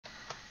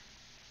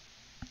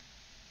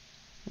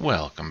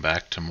Welcome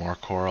back to more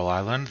Coral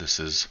Island. This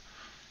is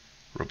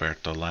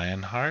Roberto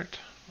Lionheart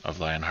of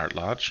Lionheart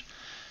Lodge,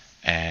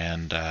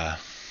 and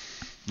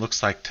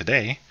looks like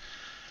today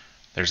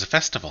there's a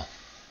festival.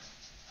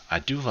 I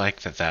do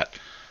like that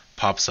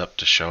pops up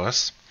to show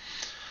us,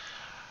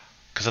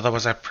 because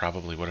otherwise I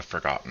probably would have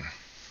forgotten,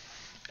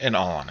 in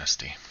all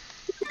honesty.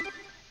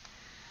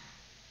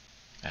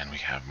 And we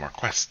have more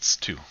quests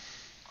too.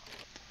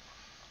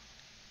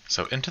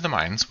 So into the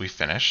mines we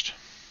finished.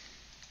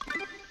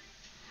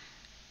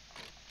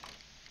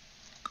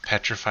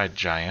 Petrified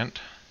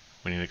Giant.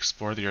 We need to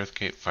explore the Earth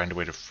Gate, find a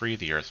way to free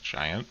the Earth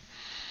Giant.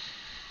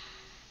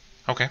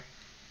 Okay.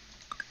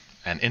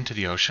 And into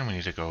the ocean we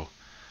need to go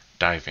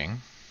diving,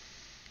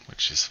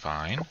 which is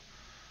fine.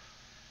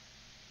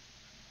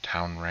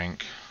 Town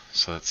rank,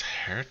 so that's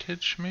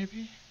heritage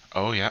maybe?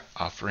 Oh yeah,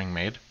 offering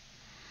made.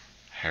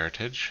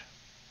 Heritage.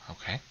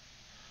 Okay.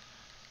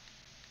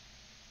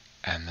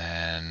 And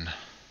then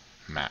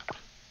map.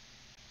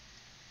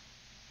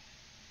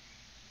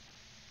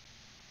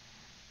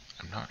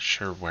 I'm not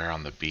sure where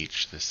on the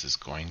beach this is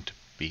going to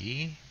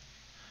be.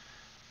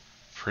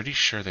 Pretty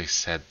sure they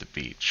said the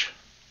beach.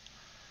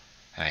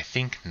 And I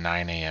think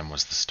 9 a.m.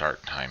 was the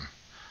start time.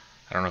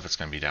 I don't know if it's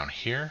going to be down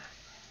here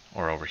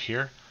or over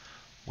here.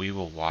 We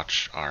will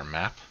watch our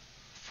map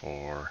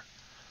for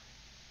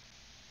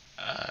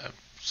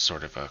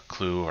sort of a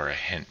clue or a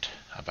hint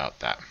about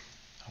that.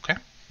 Okay?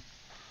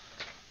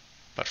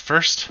 But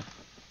first,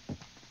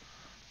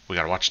 we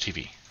gotta watch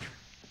TV.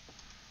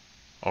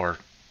 Or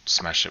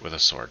smash it with a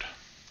sword.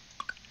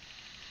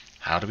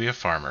 How to be a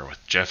farmer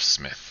with Jeff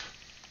Smith.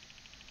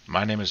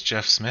 My name is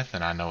Jeff Smith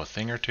and I know a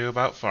thing or two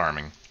about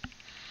farming.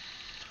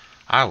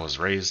 I was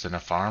raised in a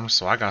farm,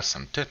 so I got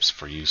some tips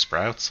for you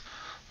sprouts.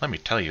 Let me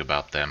tell you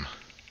about them.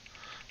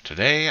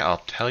 Today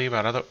I'll tell you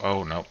about other...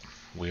 Oh, nope.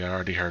 We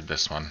already heard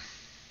this one.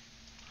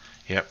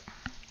 Yep.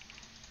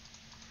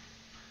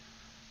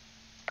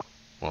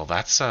 Well,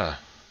 that's a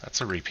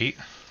repeat.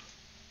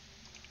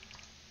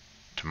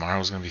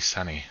 Tomorrow's gonna be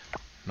sunny.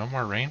 No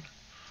more rain?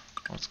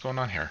 What's going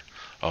on here?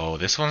 Oh,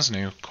 this one's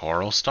new.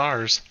 Coral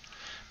Stars.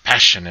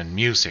 Passion and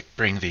music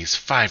bring these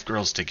 5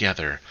 girls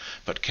together,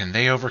 but can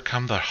they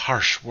overcome the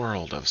harsh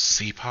world of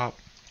C-pop?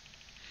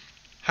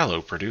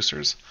 Hello,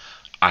 producers.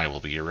 I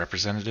will be your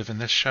representative in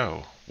this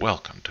show.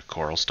 Welcome to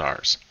Coral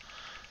Stars.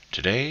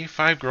 Today,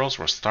 5 girls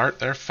will start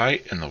their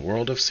fight in the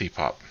world of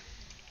C-pop.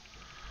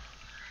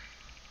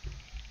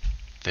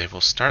 They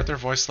will start their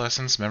voice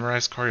lessons,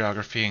 memorize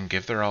choreography, and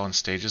give their all on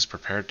stages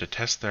prepared to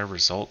test their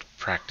result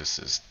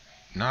practices.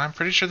 No, I'm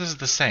pretty sure this is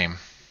the same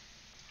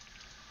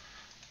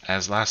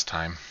as last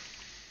time.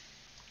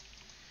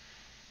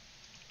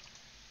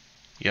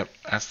 Yep,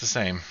 that's the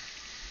same.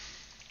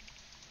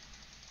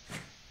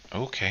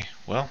 Okay,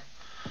 well,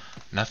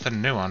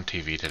 nothing new on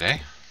TV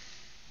today.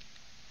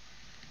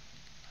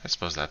 I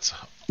suppose that's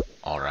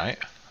alright.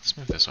 Let's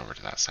move this over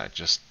to that side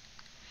just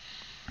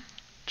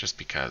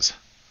because.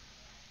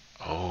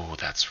 Oh,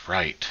 that's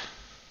right.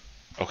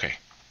 Okay.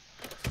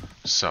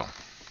 So.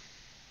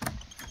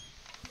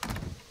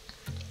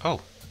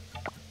 Oh.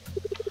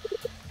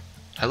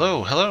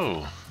 Hello,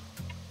 hello.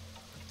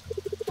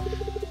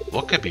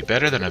 What could be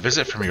better than a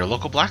visit from your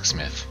local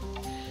blacksmith?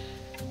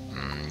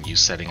 You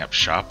setting up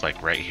shop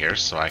like right here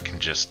so I can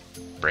just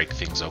break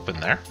things open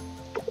there?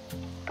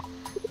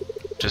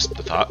 Just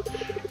a thought.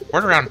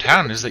 Word around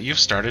town is that you've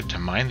started to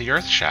mine the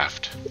earth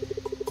shaft.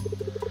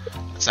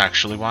 That's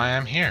actually why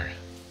I'm here.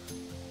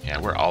 Yeah,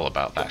 we're all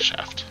about that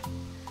shaft.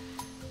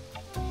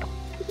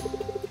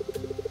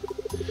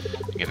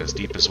 Get as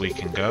deep as we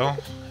can go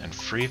and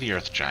free the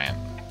earth giant.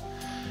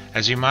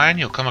 As you mine,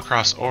 you'll come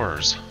across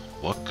ores.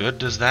 What good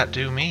does that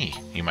do me,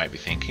 you might be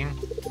thinking?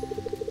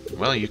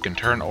 Well, you can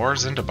turn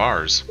ores into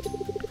bars.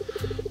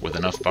 With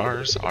enough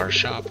bars, our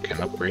shop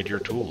can upgrade your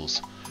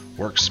tools.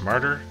 Work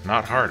smarter,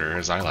 not harder,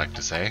 as I like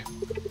to say.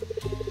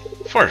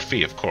 For a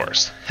fee, of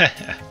course.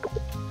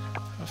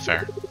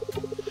 Fair.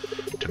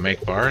 To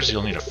make bars,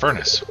 you'll need a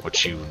furnace,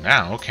 which you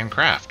now can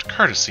craft,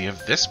 courtesy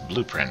of this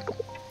blueprint.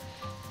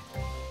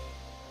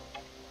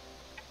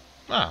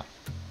 Oh,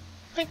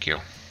 thank you.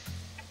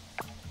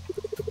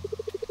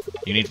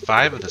 You need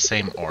 5 of the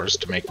same ores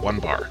to make 1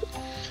 bar.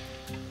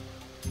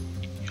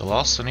 You'll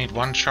also need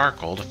 1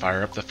 charcoal to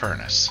fire up the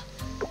furnace.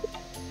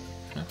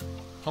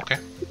 Okay.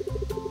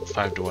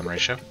 5-to-1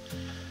 ratio.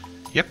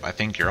 Yep, I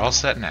think you're all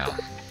set now.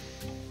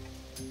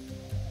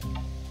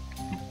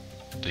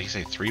 Did he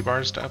say 3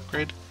 bars to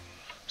upgrade?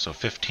 So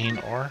 15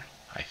 ore?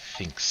 I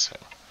think so.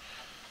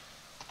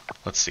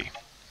 Let's see.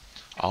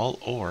 All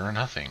ore or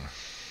nothing.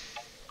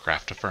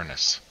 Craft a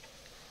furnace.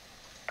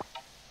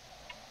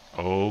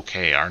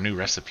 Okay, our new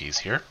recipes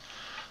here.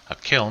 A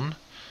kiln.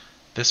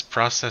 This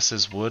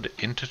processes wood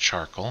into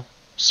charcoal,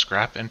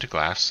 scrap into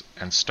glass,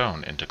 and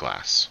stone into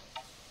glass.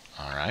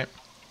 Alright.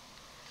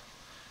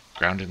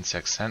 Ground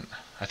insect scent.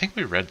 I think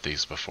we read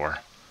these before.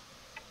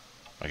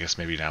 I guess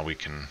maybe now we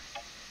can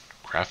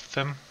craft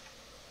them?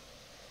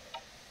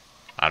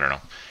 I don't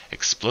know.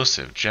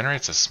 Explosive.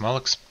 Generates a small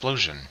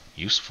explosion.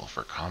 Useful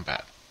for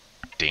combat.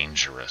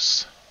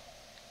 Dangerous.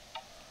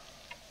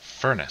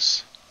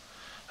 furnace,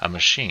 a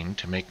machine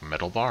to make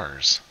metal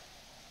bars.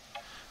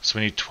 So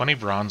we need 20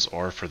 bronze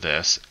ore for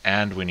this,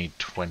 and we need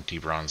 20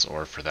 bronze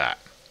ore for that.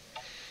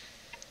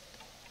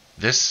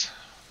 This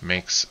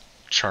makes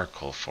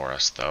charcoal for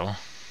us, though.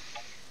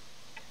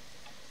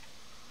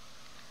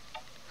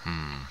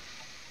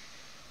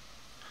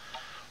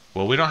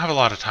 Well, we don't have a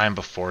lot of time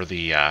before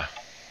the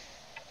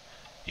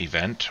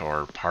event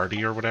or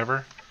party or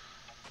whatever.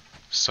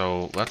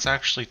 So let's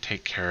actually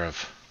take care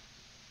of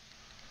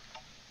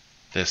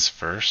this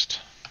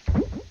first.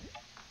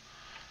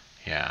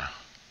 Yeah.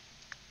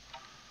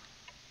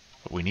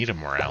 But we need a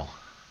morel.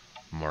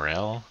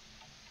 Morel?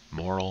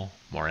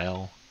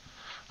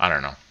 I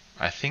don't know.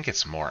 I think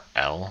it's more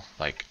L.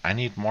 Like, I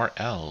need more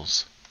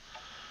L's.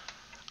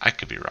 I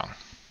could be wrong.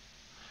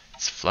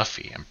 It's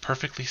fluffy and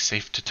perfectly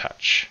safe to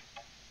touch.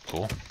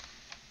 Cool.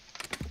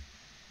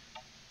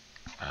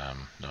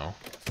 No.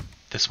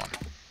 This one.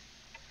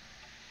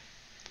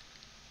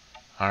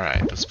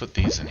 Alright, let's put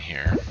these in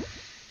here.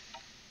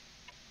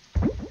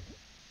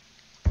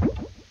 We're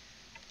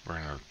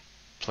going to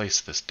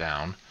place this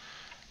down,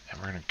 and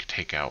we're going to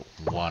take out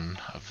one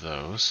of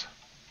those.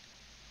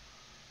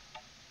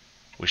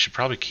 We should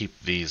probably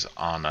keep these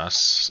on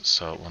us,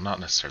 so, well, not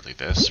necessarily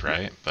this,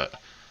 right? But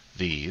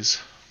these.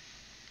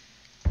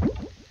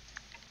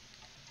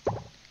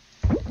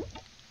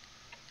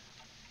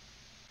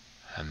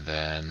 And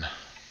then,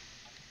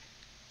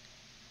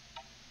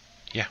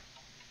 yeah.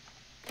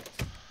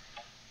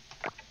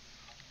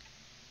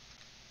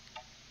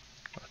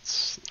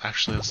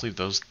 Let's leave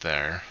those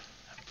there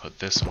and put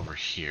this over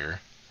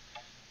here.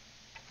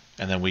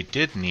 And then we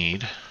did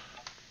need,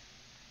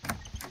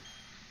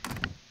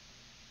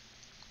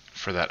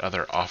 for that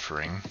other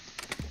offering,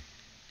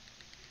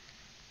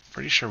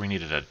 pretty sure we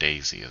needed a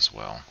daisy as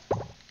well.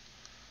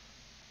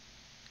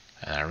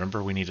 And I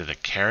remember we needed a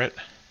carrot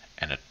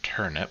and a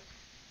turnip.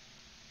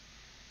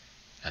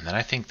 And then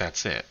I think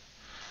that's it.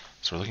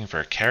 So we're looking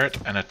for a carrot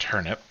and a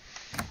turnip.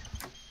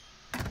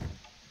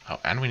 Oh,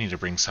 and we need to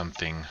bring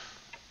something.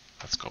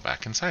 Let's go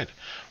back inside.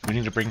 We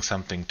need to bring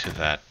something to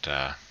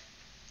that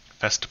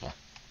festival.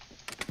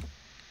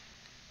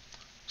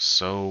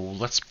 So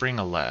let's bring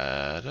a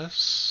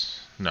lettuce.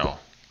 No,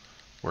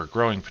 we're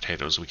growing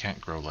potatoes. We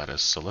can't grow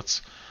lettuce. So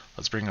let's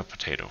bring a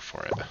potato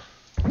for it.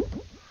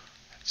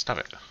 Stop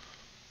it.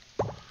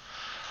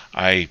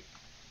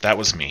 That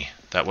was me.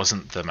 That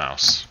wasn't the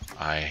mouse.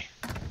 I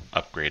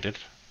upgraded.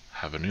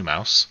 Have a new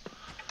mouse.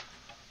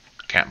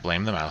 Can't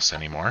blame the mouse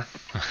anymore.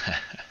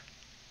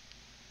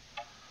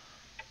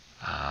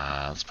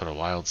 Let's put a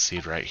wild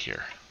seed right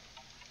here.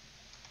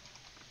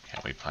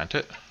 Can we plant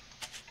it?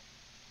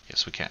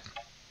 Yes, we can.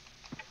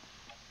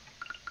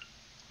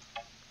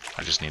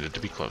 I just needed to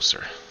be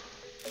closer.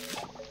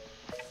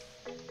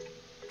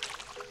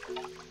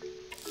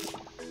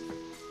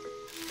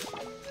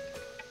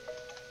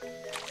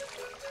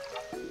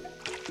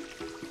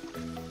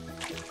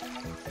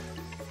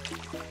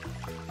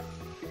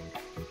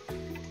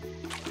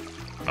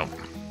 Nope.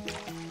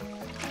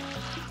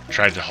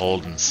 Tried to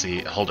hold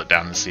it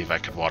down and see if I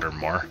could water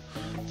more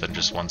than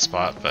just one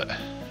spot, but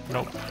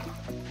nope.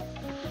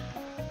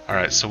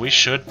 Alright, so we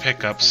should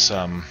pick up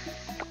some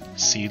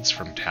seeds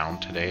from town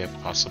today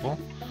if possible.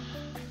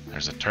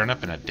 There's a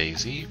turnip and a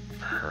daisy.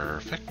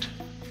 Perfect.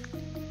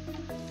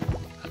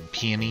 A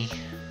peony.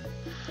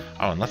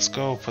 Oh, and let's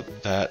go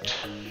put that...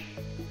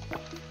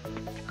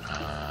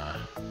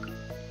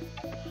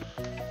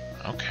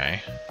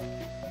 okay.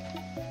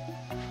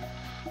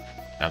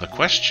 Now the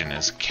question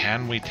is,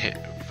 can we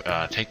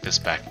take this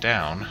back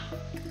down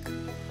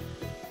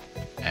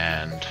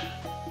and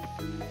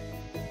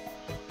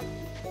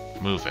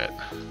move it?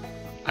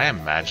 I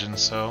imagine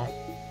so.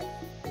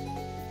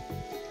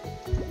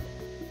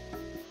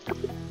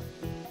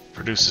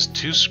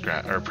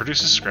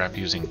 Produces scrap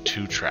using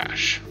 2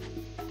 trash.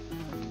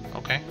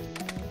 Okay.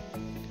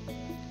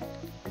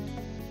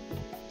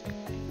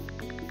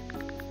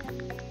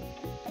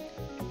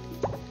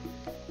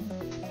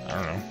 I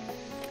don't know.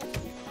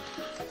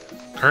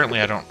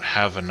 Currently I don't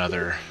have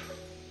another...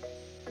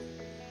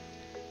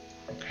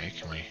 Okay,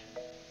 can we...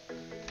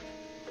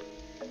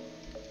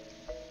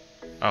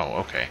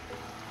 Oh, okay.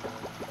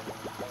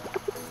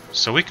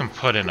 So we can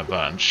put in a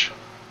bunch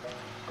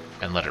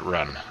and let it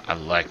run. I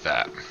like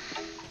that.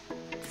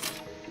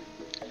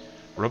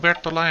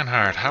 Roberto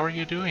Lionheart, how are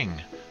you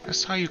doing? I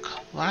saw you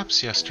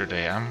collapse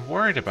yesterday. I'm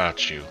worried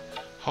about you.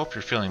 Hope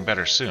you're feeling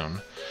better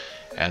soon.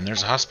 And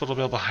there's a hospital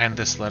bill behind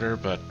this letter,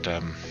 but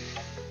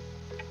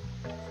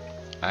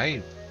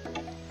I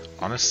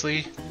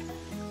honestly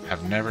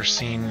have never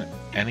seen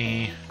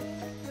any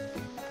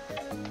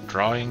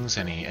drawings,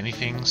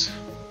 anythings.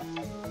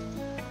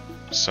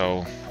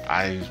 So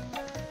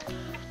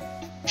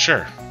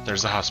sure,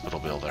 there's a hospital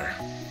bill there.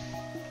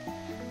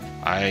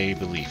 I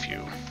believe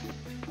you.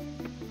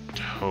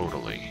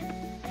 Totally.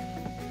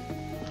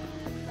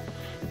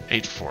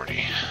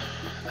 8:40.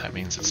 That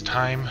means it's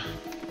time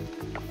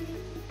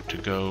to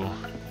go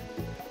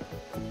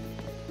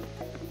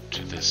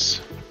to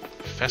this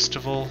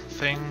festival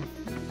thing.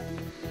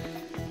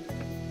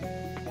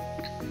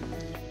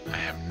 I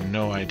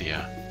no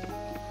idea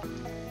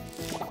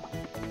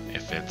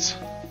if it's...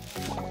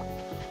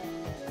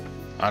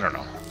 I don't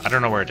know. I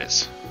don't know where it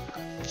is.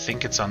 I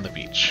think it's on the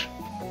beach.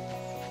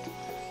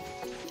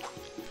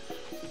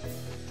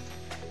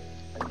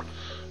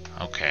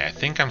 Okay, I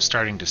think I'm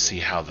starting to see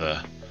how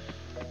the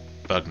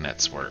bug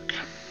nets work.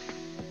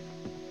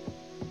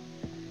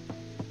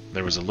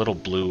 There was a little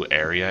blue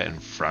area in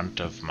front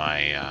of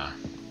my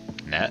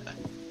net.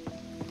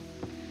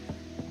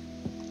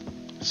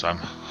 So I'm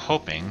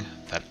hoping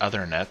that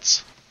other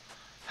nets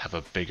have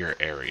a bigger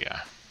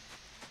area.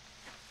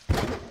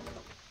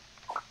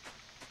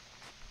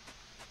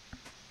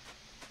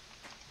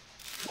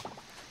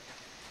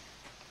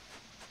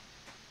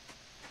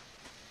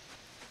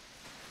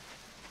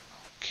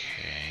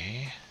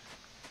 Okay. I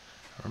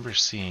remember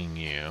seeing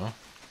you.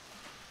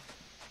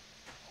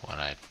 What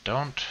I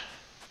don't,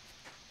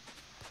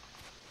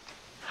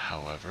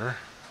 however,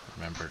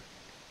 remember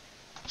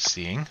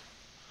seeing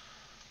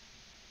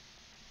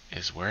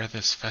is where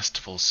this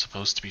festival is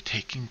supposed to be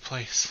taking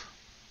place.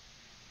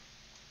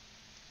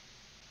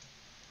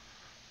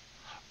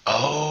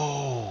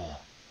 Oh!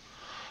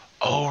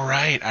 Oh,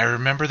 right. I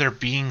remember there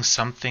being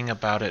something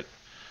about it,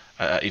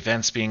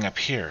 events being up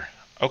here.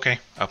 Okay,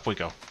 up we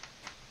go.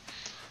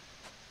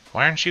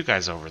 Why aren't you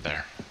guys over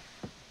there?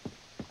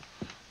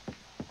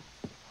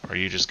 Or are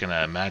you just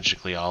gonna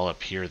magically all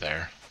appear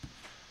there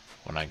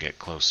when I get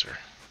closer?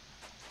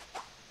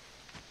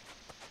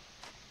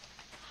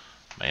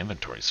 My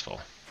inventory's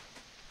full.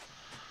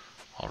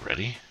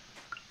 Already?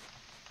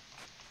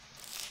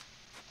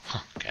 Huh,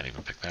 can't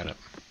even pick that up.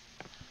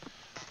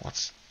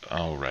 What's...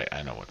 Oh, right,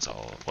 I know what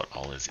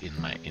all is in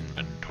my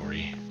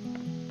inventory.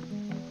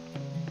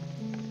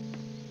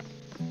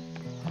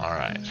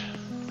 Alright,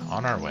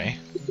 on our way.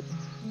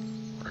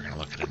 We're gonna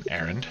look at an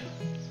errand.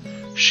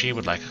 She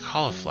would like a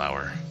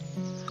cauliflower.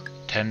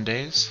 10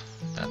 days?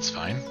 That's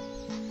fine.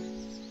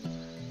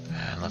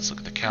 And let's look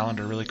at the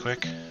calendar really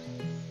quick.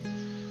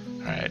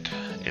 Alright,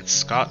 it's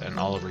Scott and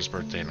Oliver's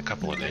birthday in a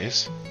couple of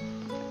days.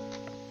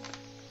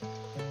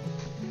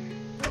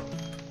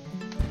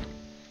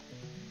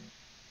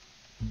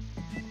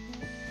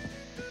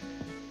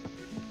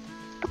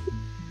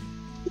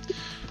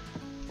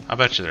 I'll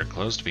bet you they're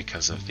closed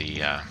because of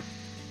the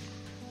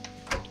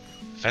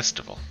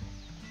festival.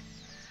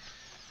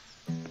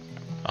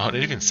 Oh, it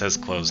even says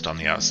closed on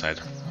the outside.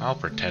 I'll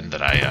pretend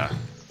that I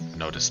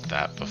noticed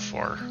that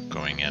before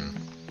going in.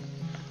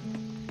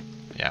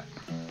 Yeah.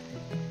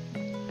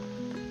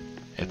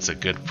 It's a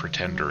good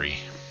pretendery.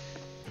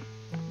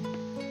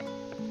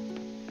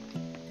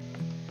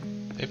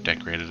 They've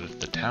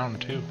decorated the town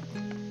too.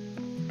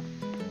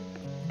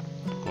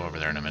 We'll go over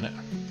there in a minute.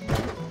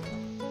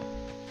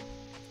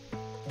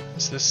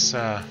 Is this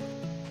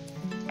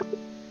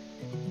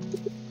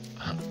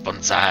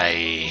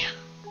bonsai?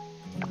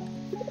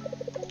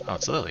 Oh,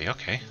 it's Lily,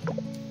 okay.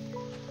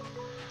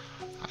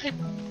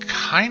 I'm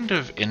kind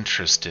of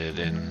interested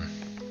in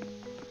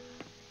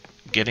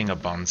getting a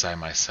bonsai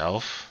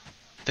myself.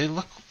 They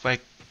look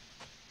like,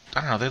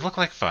 I don't know, they look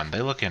like fun.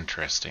 They look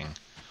interesting.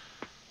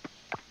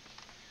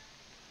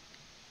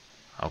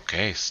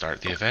 Okay,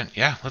 start the event.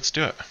 Yeah, let's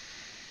do it.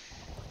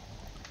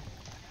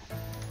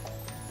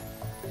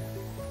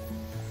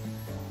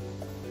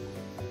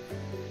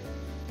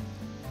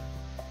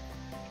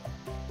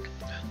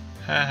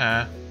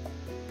 Haha.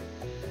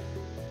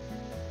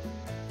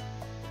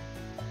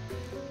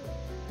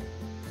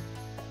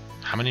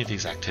 How many of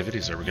these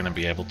activities are we going to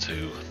be able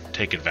to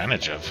take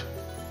advantage of?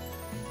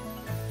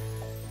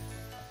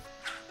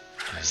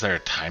 Is there a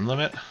time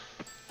limit?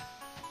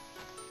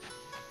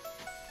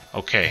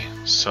 Okay,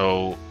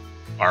 so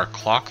our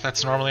clock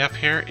that's normally up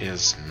here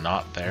is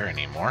not there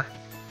anymore.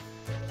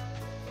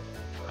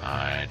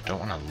 I don't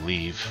want to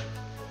leave.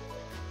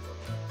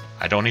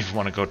 I don't even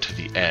want to go to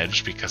the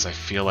edge because I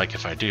feel like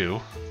if I do...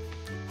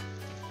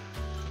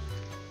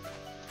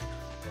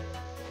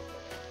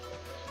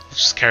 Let's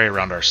just carry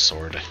around our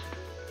sword.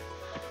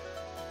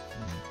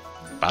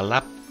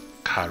 Balap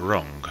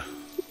Karung.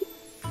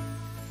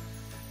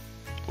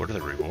 What are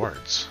the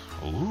rewards?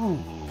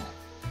 Ooh.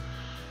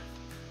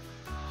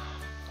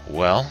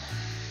 Well,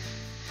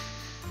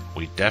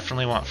 we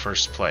definitely want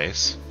first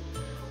place.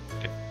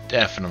 Could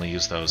definitely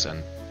use those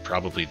and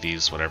probably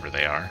these, whatever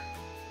they are.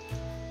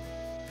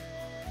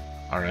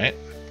 Alright.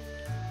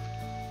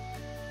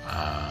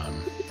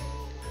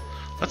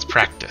 Let's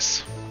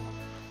practice.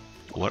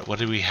 What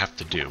do we have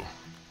to do?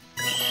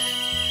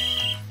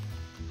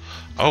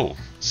 Oh,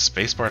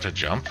 spacebar to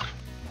jump?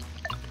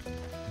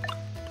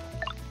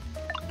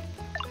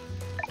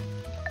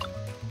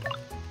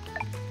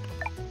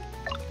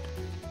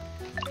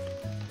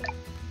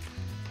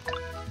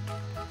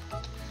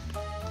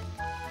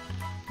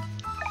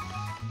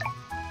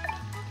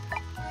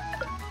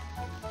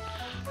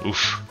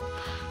 Oof.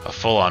 A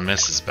full-on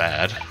miss is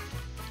bad.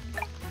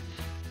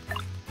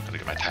 Gotta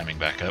get my timing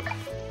back up.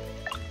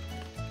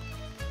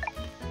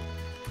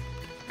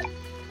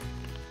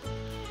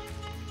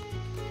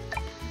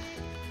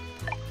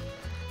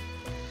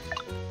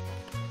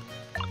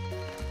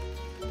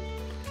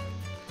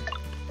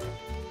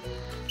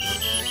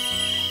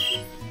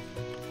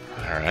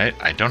 Right?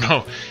 I don't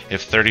know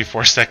if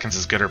 34 seconds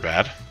is good or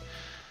bad,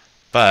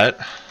 but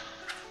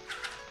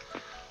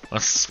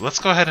let's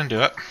go ahead and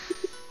do it.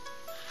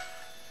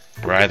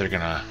 We're either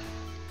gonna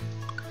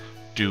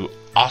do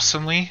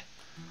awesomely.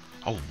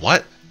 Oh,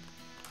 what?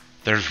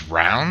 There's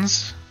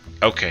rounds?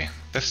 Okay,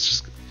 that's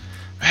just...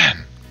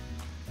 Man.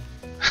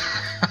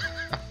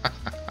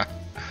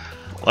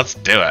 Let's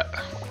do it.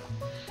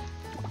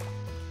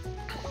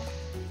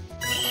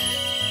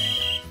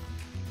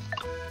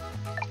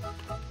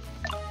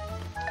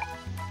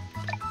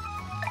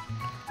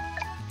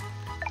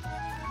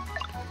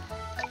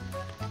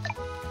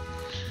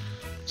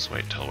 Let's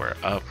wait till we're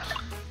up.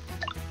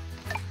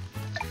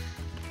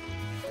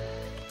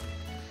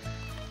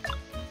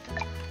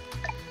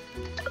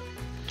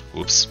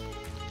 Oops.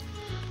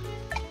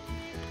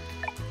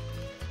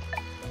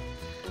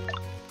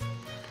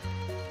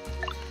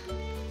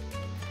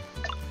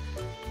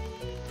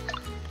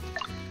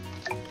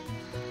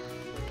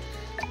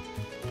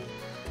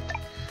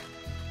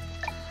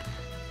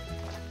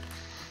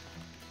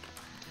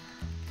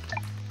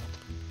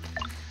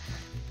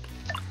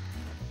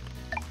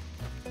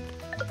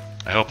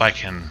 I hope I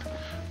can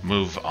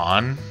move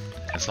on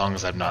as long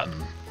as I'm not in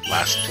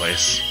last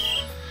place.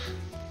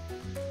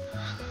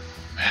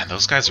 Man,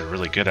 those guys are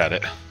really good at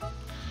it.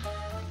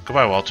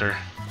 Goodbye, Walter.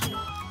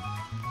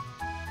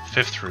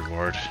 5th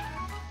reward.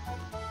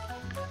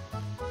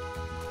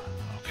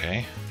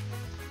 Okay.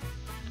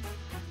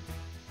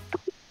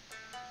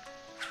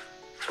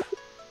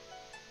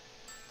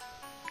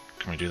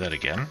 Can we do that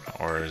again?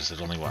 Or is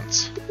it only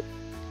once?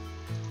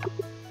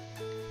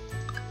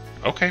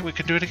 Okay, we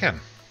can do it again.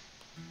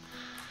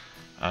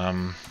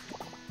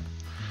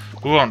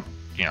 We won't,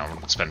 you know,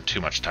 spend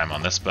too much time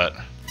on this, but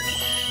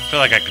I feel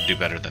like I could do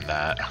better than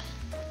that.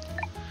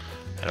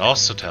 It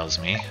also tells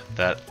me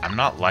that I'm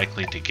not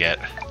likely to get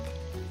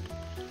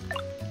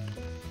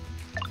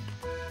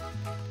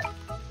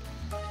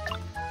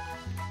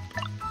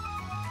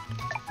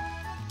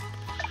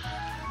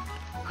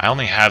I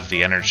only have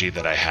the energy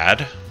that I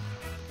had.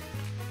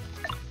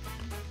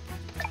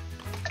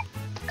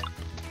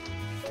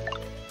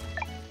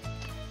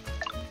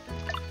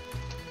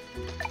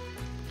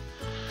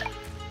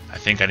 I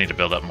think I need to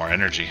build up more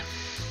energy.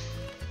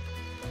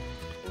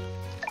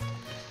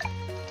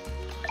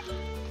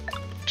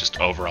 Just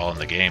overall in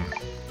the game.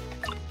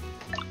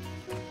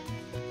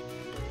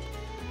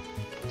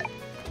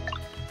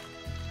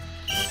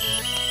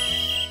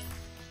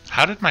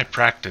 How did my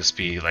practice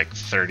be like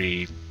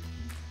 30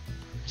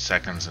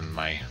 seconds and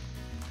my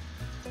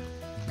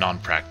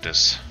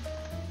non-practice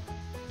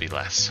be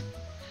less?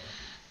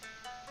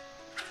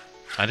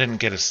 I didn't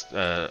get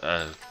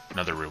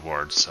another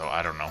reward, so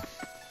I don't know.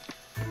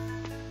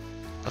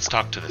 Let's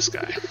talk to this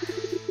guy.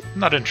 I'm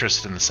not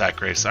interested in the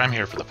sack race. I'm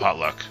here for the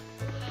potluck.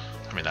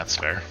 I mean, that's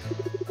fair.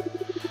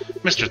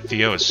 Mr.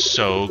 Theo is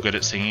so good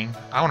at singing.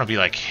 I want to be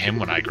like him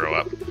when I grow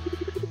up.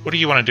 What do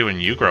you want to do when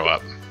you grow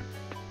up?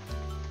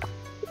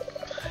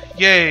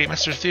 Yay,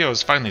 Mr. Theo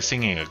is finally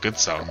singing a good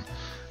song.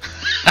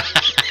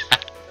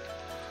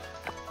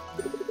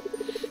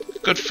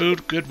 Good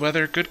food, good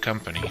weather, good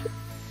company.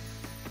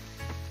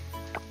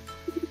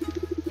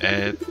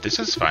 This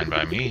is fine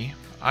by me.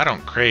 I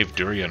don't crave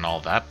durian all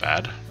that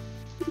bad.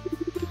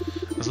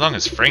 As long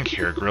as Frank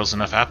here grills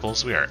enough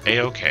apples, we are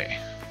A-okay.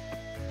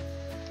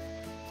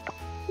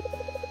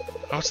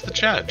 Oh, it's the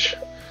judge.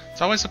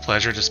 It's always a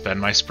pleasure to spend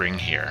my spring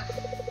here.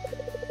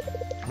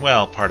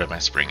 Well, part of my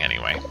spring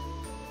anyway.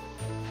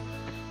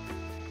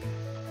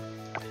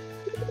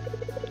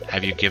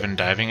 Have you given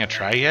diving a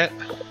try yet?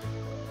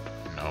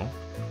 No.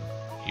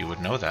 You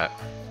would know that.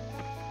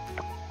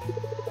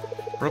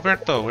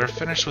 Roberto, we're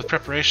finished with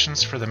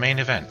preparations for the main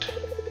event.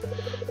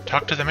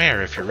 Talk to the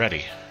mayor if you're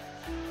ready.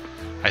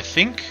 I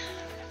think...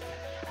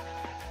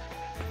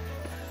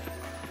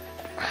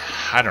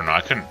 I don't know,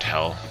 I couldn't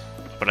tell.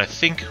 But I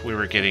think we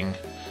were getting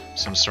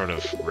some sort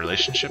of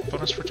relationship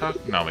bonus for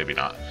talk. No, maybe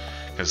not.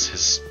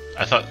 Because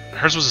I thought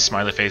hers was a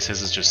smiley face,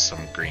 his is just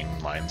some green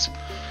lines.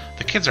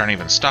 The kids aren't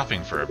even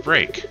stopping for a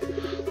break.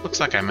 Looks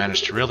like I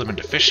managed to reel them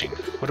into fishing.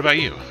 What about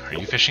you? Are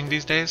you fishing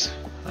these days?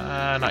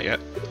 Not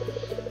yet.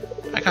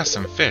 I got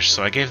some fish,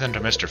 so I gave them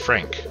to Mr.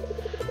 Frank.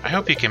 I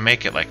hope he can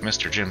make it like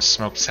Mr. Jim's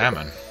smoked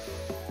salmon.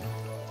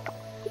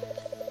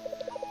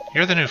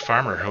 You're the new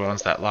farmer who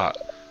owns that lot.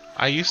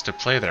 I used to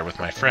play there with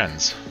my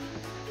friends.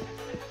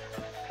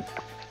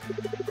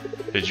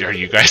 Are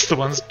you guys the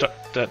ones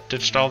that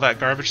ditched all that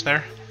garbage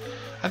there?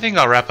 I think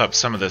I'll wrap up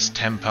some of this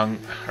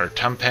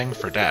tumpeng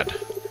for Dad.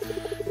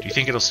 Do you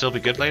think it'll still be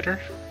good later?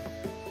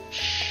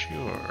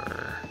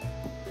 Sure.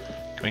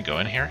 Can we go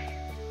in here?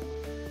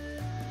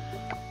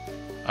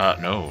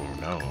 No,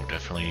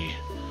 definitely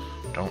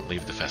don't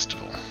leave the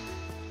festival.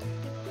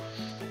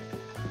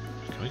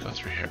 Can we go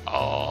through here?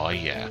 Oh,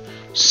 yeah.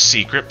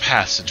 Secret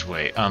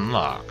passageway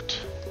unlocked.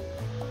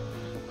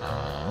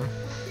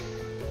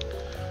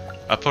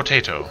 A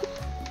potato.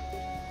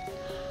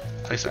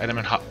 Place item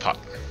in hot pot.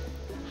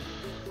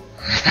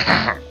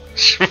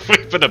 Should we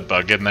put a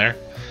bug in there?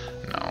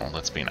 No,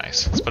 let's be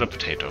nice. Let's put a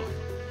potato.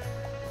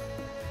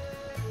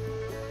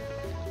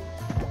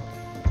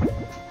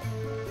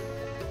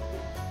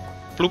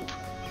 Bloop.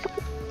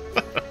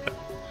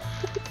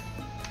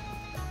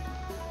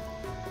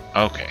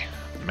 Okay,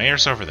 the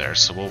mayor's over there,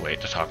 so we'll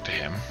wait to talk to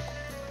him.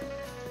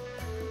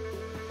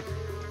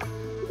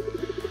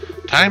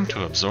 Time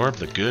to absorb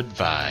the good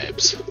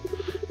vibes.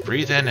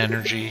 Breathe in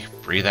energy,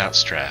 breathe out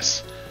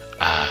stress.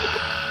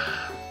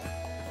 Ah.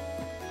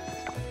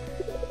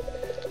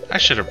 I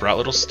should have brought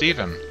little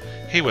Steven.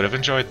 He would have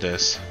enjoyed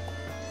this.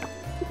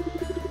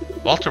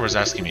 Walter was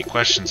asking me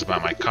questions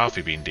about my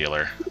coffee bean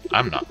dealer.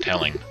 I'm not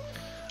telling.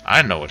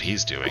 I know what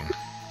he's doing.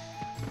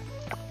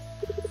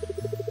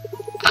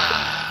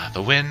 Ah,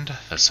 the wind,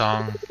 the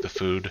song, the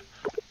food.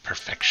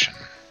 Perfection.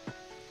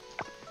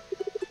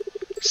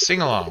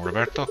 Sing along,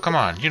 Roberto. Come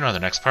on, you know the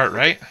next part,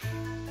 right?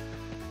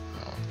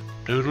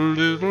 Doodle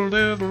doodle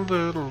doodle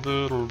doodle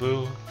doodle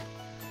doodle.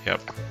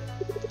 Yep.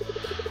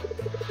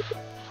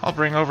 I'll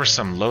bring over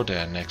some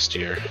Lodan next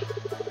year.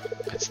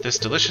 It's this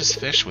delicious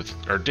dish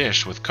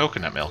with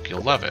coconut milk.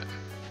 You'll love it.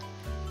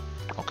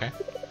 Okay.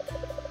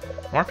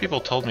 More people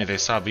told me they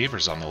saw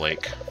beavers on the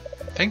lake.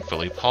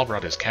 Thankfully, Paul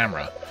brought his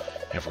camera.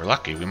 If we're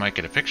lucky, we might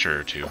get a picture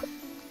or two.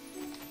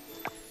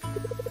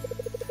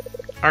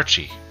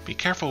 Archie, be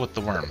careful with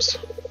the worms.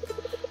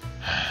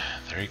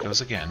 There he goes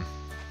again.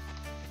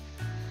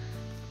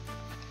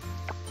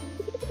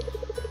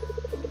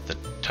 The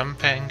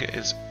tumpeng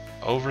is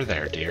over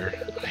there, dear.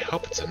 I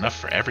hope it's enough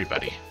for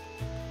everybody.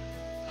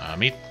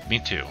 Me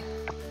too.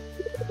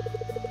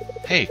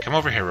 Hey, come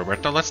over here,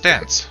 Roberto. Let's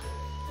dance.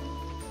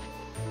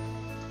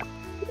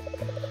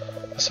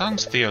 The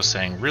songs Theo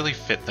sang really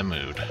fit the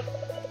mood.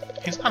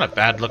 He's not a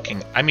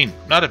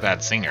not a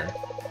bad singer.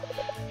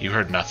 You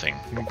heard nothing.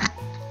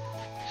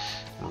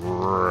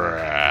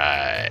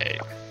 Right.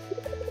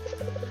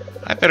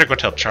 I better go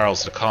tell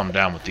Charles to calm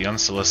down with the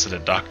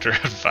unsolicited doctor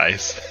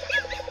advice.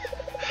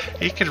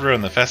 He could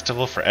ruin the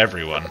festival for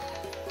everyone.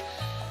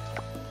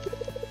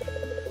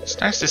 It's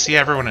nice to see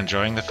everyone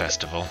enjoying the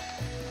festival.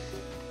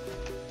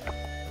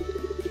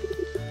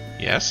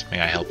 Yes, may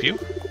I help you?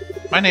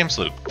 My name's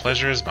Luke.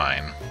 Pleasure is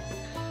mine.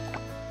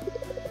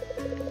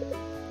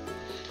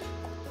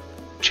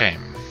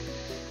 Chame.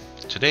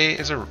 Today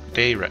is a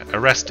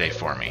rest day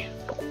for me.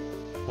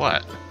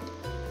 What?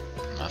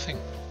 Nothing.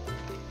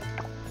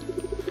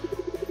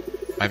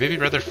 My baby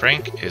brother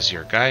Frank is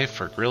your guy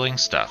for grilling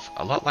stuff.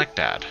 A lot like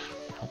Dad.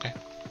 Okay.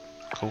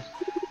 Cool.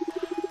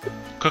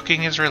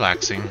 Cooking is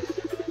relaxing,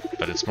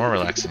 but it's more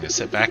relaxing to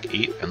sit back,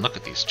 eat, and look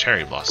at these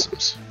cherry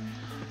blossoms.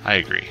 I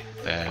agree.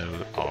 They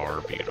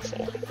are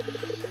beautiful.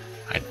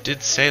 I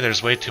did say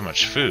there's way too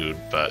much food,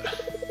 but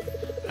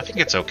I think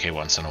it's okay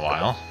once in a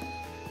while.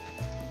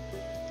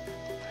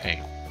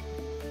 Hey.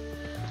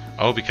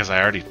 Oh, because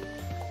I'm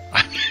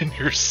in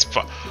your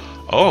spot.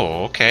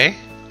 Oh, okay.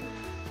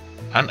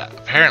 And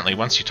apparently,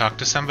 once you talk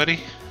to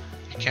somebody,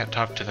 you can't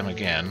talk to them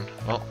again.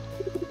 Well,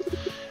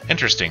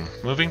 interesting.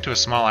 Moving to a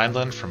small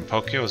island from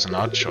Pokio is an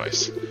odd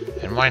choice.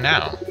 And why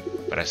now?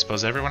 But I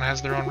suppose everyone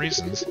has their own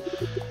reasons.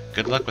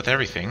 Good luck with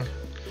everything.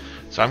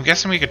 So I'm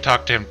guessing we could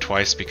talk to him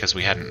twice because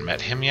we hadn't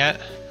met him yet,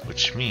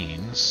 which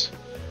means...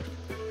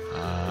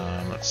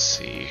 let's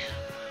see.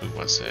 Who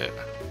was it?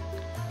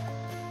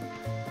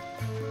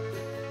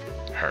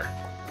 Her.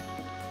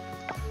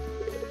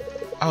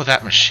 Oh,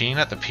 that machine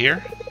at the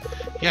pier?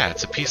 Yeah,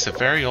 it's a piece of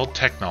very old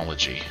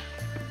technology.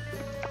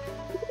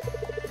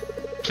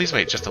 Please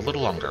wait just a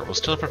little longer. We're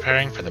still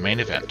preparing for the main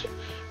event.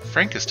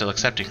 Frank is still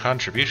accepting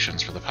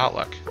contributions for the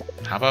potluck.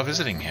 How about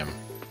visiting him?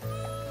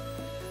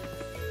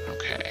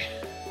 Okay.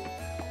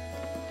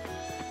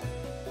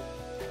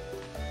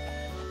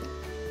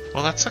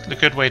 Well, that's a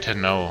good way to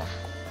know,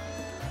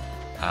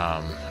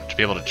 to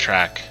be able to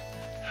track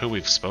who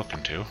we've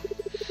spoken to.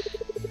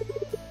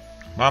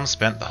 Mom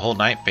spent the whole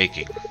night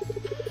baking.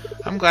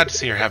 I'm glad to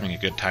see her having a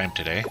good time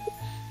today.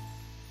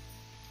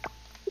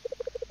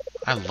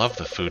 I love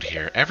the food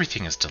here.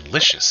 Everything is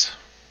delicious.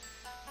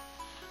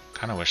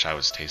 Kinda wish I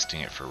was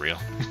tasting it for real.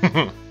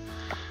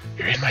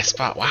 You're in my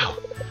spot, wow.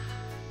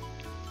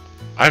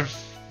 I've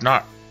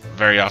not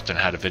very often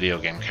had a video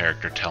game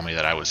character tell me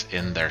that I was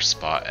in their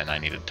spot and I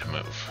needed to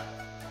move.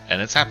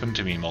 And it's happened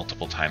to me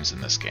multiple times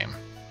in this game.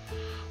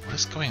 What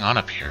is going on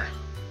up here?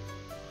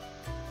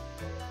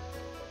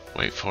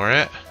 Wait for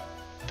it.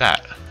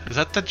 Is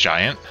that the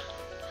giant?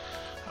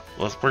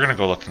 Well, we're gonna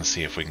go look and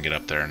see if we can get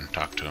up there and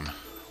talk to him.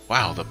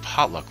 Wow, the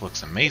potluck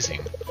looks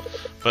amazing.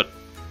 But,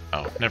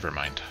 oh, never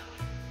mind.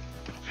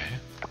 Okay.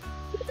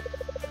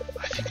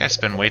 I think I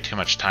spend way too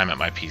much time at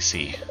my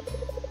PC.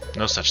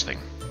 No such thing.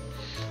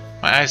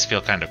 My eyes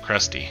feel kind of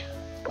crusty.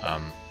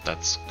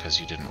 That's because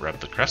you didn't rub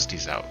the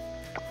crusties out.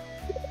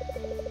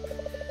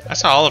 I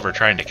saw Oliver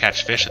trying to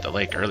catch fish at the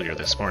lake earlier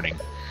this morning.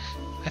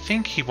 I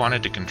think he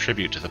wanted to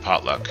contribute to the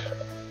potluck.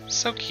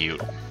 So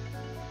cute.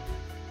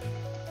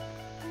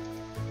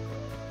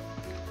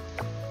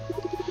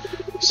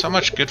 So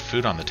much good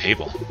food on the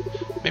table.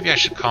 Maybe I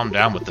should calm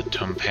down with the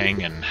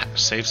tumpeng and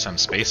save some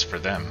space for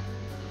them.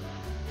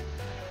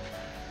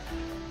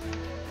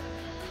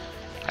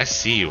 I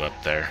see you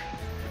up there.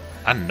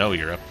 I know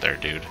you're up there,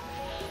 dude.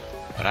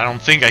 But I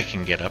don't think I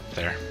can get up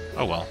there.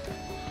 Oh well.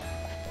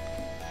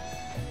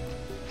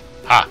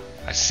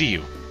 I see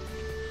you.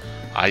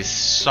 I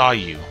saw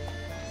you.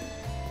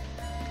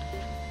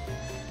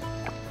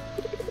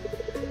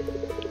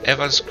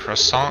 Eva's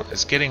croissant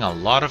is getting a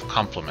lot of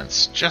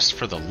compliments just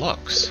for the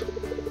looks.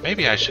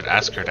 Maybe I should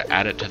ask her to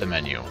add it to the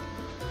menu.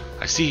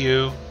 I see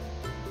you.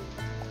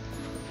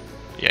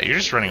 Yeah, you're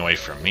just running away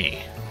from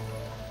me.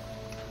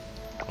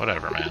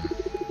 Whatever, man.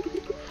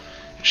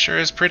 It sure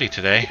is pretty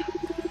today.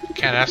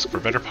 Can't ask for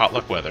better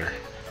potluck weather.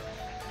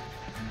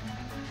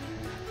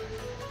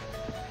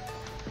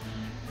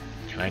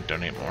 Can I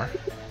donate more?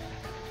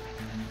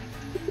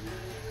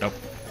 Nope.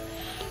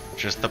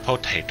 Just the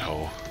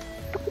potato.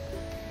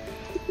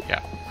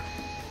 Yeah.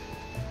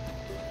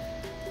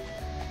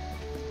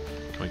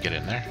 Can we get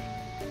in there?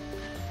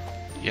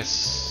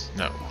 Yes.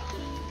 No.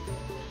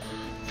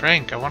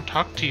 Frank, I want to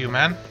talk to you,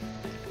 man.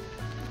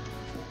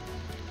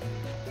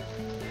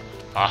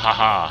 Ah ha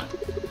ha.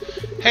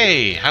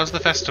 Hey, how's the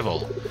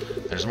festival?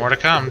 There's more to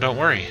come, don't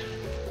worry.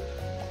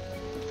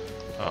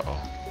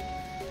 Uh-oh.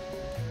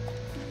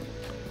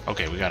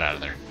 Okay, we got out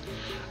of there.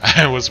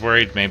 I was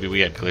worried maybe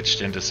we had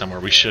glitched into somewhere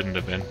we shouldn't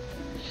have been.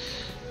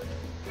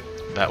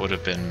 That would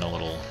have been a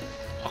little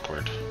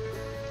awkward.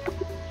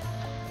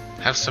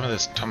 Have some of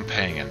this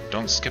tumpeng and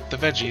don't skip the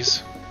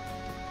veggies.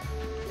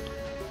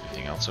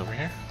 Anything else over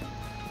here?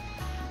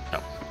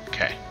 No.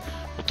 Okay.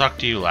 We'll talk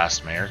to you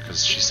last, Mayor,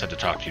 because she said to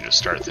talk to you to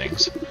start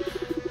things.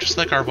 Just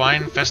like our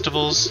wine,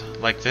 festivals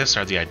like this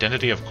are the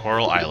identity of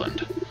Coral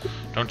Island.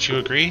 Don't you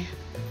agree?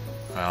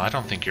 Well, I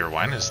don't think your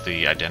wine is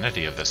the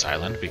identity of this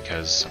island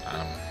because,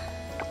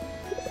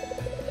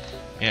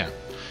 yeah.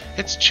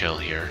 It's chill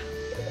here.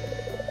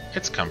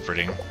 It's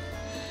comforting.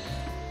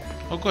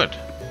 Oh, good.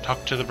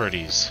 Talk to the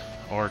birdies.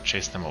 Or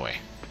chase them away.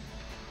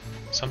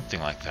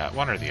 Something like that.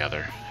 One or the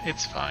other.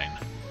 It's fine.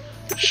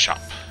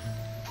 Shop.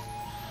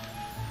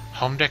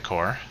 Home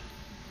decor.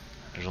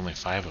 There's only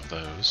 5 of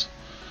those.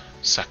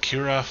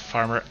 Sakura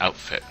Farmer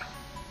Outfit.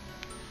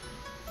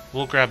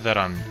 We'll grab that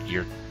on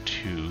year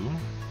 2.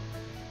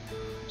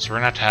 So we're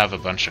gonna have a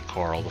bunch of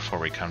coral before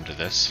we come to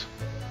this.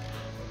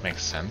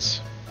 Makes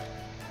sense.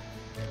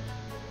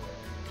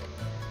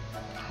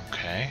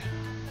 Okay.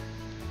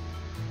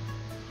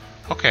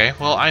 Okay,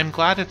 well, I'm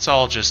glad it's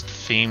all just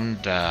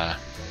themed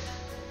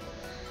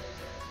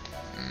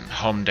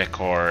home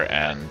decor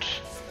and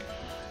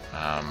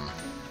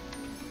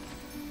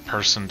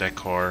person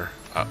decor.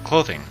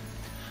 Clothing.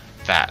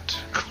 That.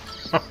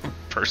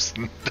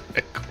 Person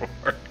decor.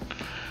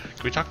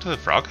 Can we talk to the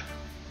frog?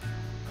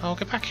 Oh,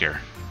 get back here.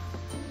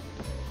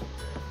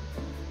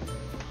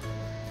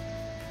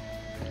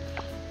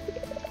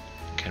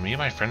 Can me and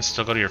my friends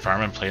still go to your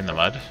farm and play in the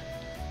mud?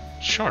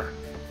 Sure.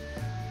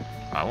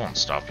 I won't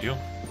stop you.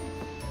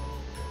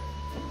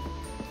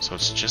 So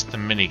it's just the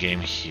mini game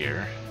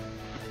here.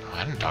 Oh,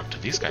 I didn't talk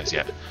to these guys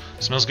yet.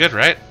 Smells good,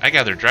 right? I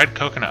gathered dried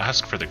coconut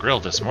husk for the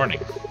grill this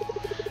morning.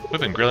 We've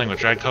been grilling with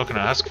dried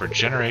coconut husk for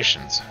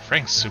generations.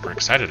 Frank's super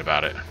excited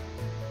about it.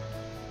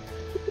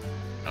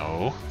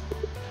 No.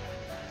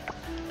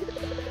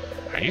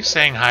 Are you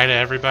saying hi to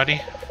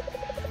everybody?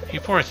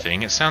 You poor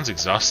thing, it sounds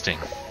exhausting.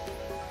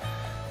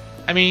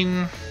 I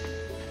mean...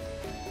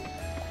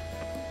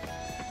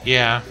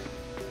 yeah,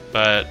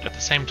 but at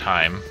the same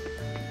time,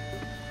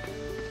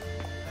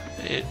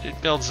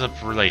 it builds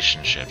up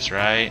relationships,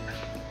 right?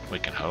 We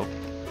can hope.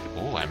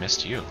 Oh, I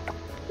missed you.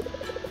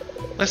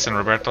 Listen,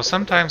 Roberto,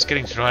 sometimes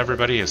getting to know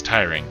everybody is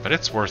tiring, but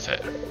it's worth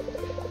it.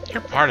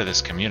 You're part of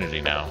this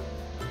community now.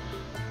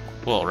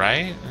 Well,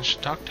 right? You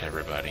should talk to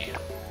everybody.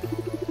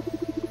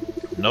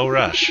 No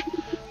rush.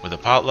 With a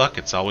potluck,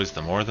 it's always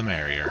the more the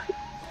merrier.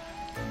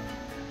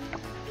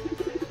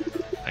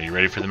 Are you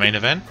ready for the main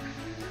event?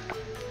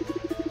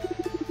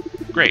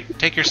 Great,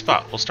 take your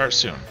spot. We'll start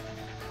soon.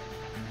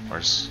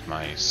 Where's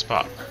my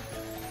spot?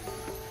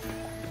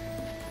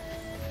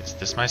 Is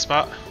this my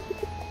spot?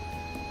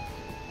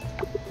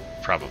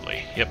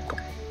 Probably, yep.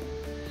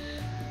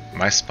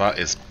 My spot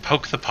is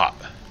Poke the Pot.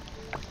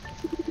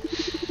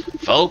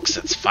 Folks,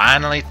 it's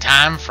finally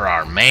time for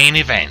our main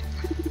event.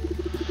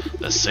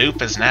 The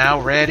soup is now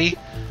ready.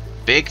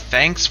 Big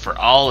thanks for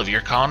all of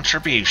your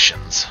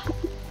contributions.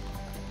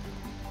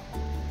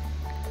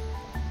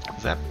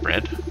 Is that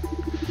bread?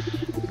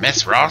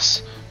 Miss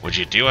Ross, would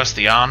you do us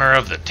the honor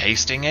of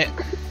tasting it?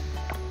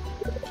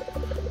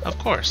 Of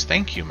course,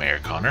 thank you, Mayor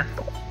Connor.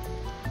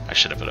 I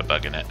should have put a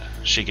bug in it.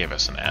 She gave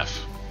us an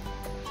F.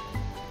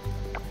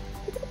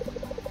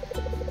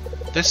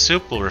 This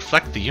soup will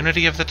reflect the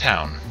unity of the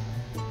town.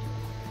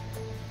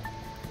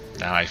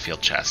 Now I feel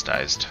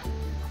chastised.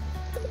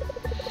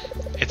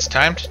 It's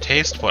time to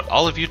taste what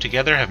all of you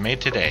together have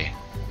made today.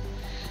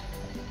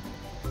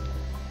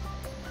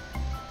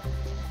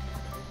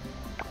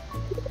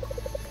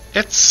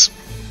 It's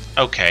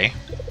okay.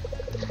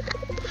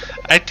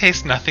 I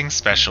taste nothing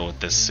special with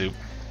this soup.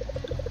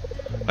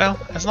 Well,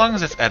 as long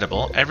as it's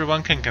edible,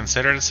 everyone can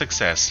consider it a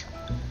success.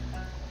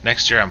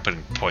 Next year I'm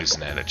putting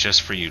poison in it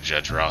just for you,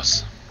 Judge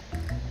Ross.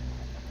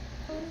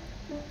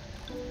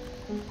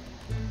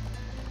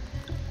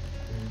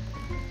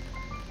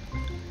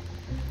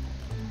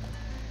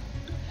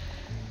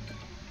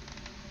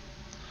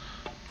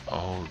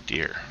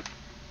 dear.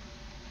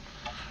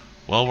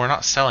 Well, we're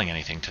not selling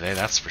anything today,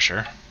 that's for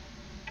sure.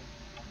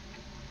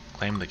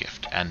 Claim the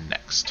gift, and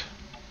next.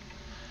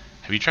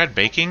 Have you tried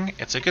baking?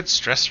 It's a good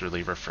stress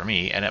reliever for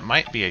me, and it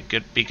might be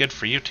good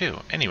for you too.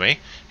 Anyway,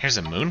 here's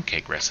a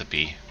mooncake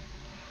recipe.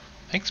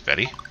 Thanks,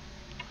 Betty.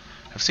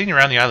 I've seen you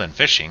around the island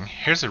fishing.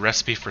 Here's a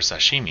recipe for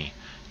sashimi.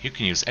 You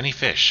can use any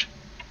fish.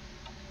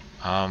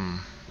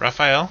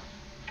 Raphael?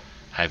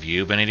 Have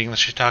you been eating the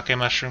shiitake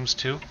mushrooms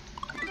too?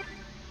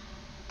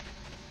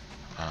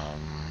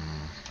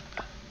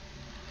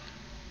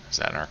 Is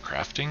that in our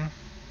crafting?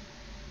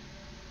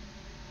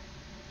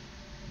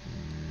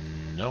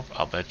 Nope,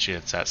 I'll bet you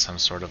it's at some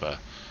sort of a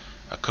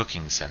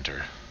cooking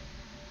center.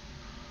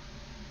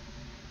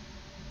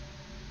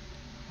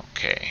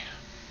 Okay.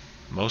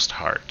 Most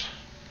heart.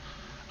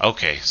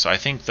 Okay, so I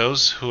think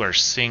those who are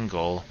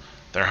single,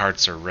 their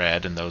hearts are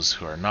red, and those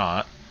who are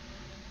not,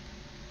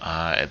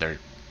 they're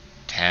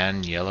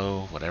tan,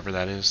 yellow, whatever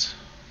that is.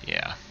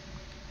 Yeah.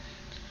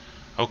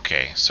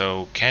 Okay,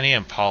 so Kenny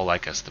and Paul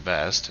like us the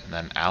best, and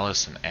then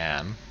Alice and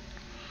Anne,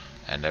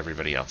 and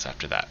everybody else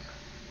after that.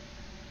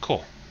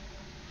 Cool.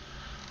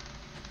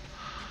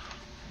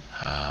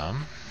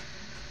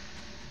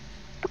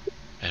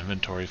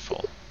 Inventory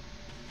full.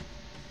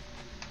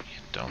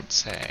 You don't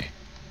say.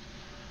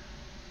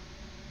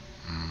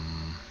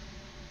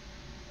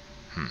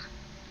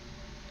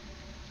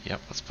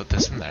 Yep, let's put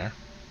this in there.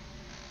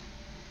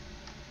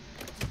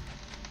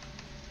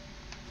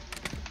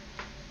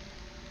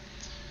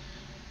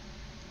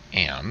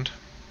 And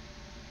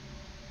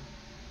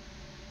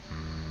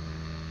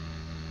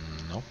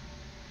nope.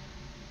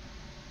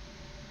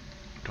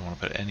 Don't want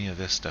to put any of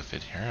this stuff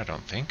in here, I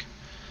don't think.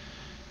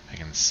 I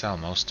can sell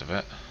most of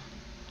it.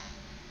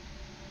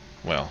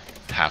 Well,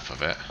 half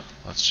of it.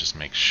 Let's just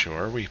make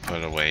sure we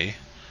put away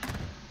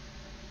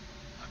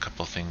a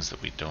couple things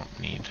that we don't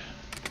need,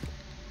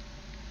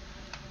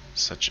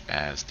 such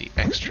as the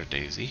extra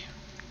daisy.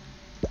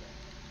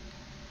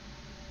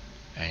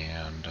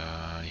 And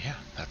yeah,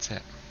 that's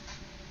it.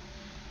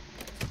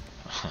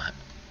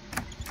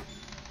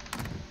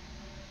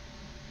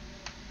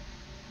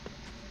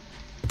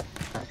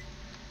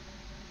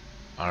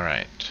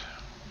 Alright,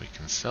 we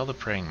can sell the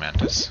praying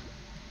mantis,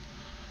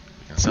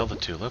 we can sell the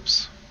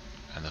tulips,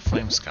 and the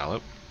flame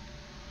scallop.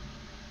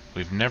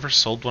 We've never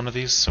sold one of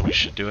these, so we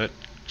should do it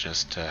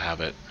just to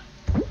have it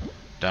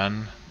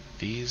done.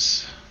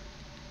 These,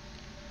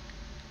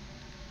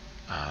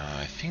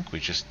 I think we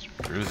just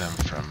grew them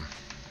from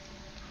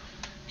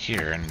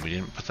here and we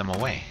didn't put them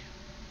away.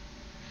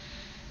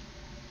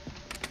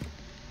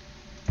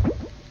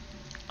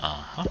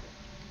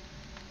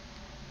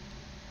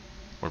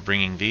 We're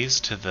bringing these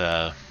to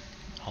the,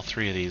 all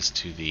three of these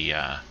to the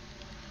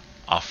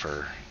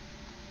offer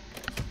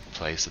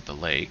place at the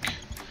lake.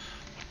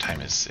 What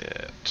time is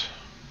it?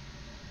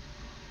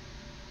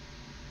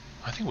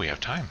 I think we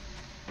have time,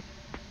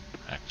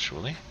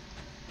 actually.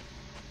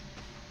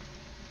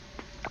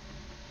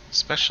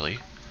 Especially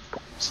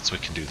since we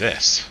can do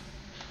this.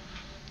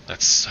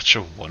 That's such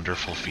a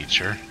wonderful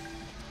feature.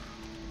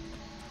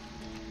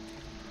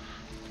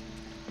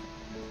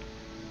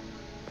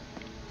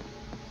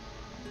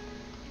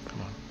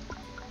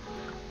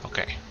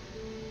 Okay.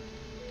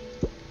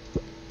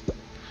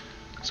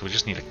 So we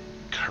just need a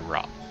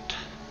carrot.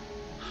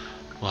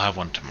 We'll have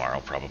one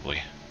tomorrow,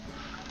 probably.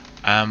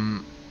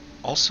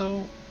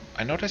 Also,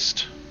 I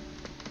noticed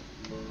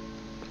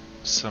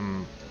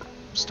some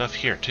stuff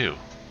here, too.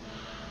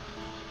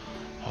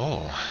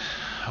 Oh,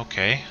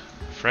 okay.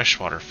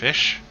 Freshwater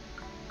fish.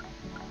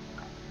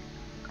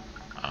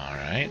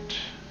 Alright.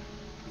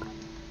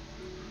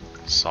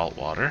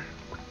 Saltwater.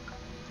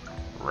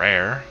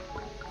 Rare.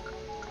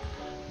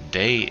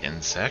 Day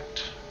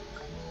insect.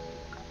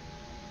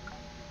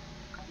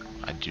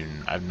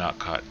 I've not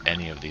caught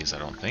any of these, I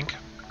don't think.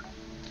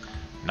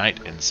 Night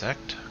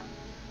insect.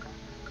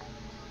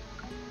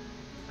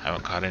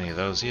 Haven't caught any of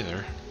those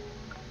either.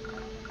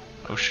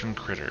 Ocean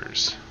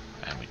critters.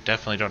 And we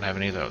definitely don't have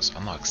any of those.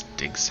 Unlocks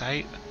dig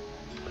site?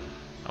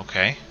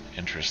 Okay,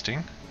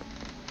 interesting.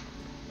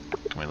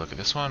 Can we look at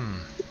this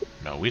one?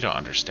 No, we don't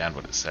understand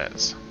what it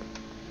says.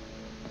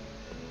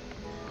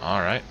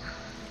 Alright.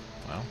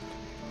 Well.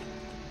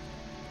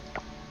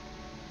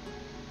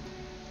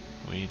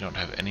 We don't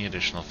have any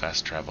additional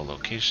fast travel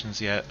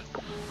locations yet,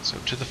 so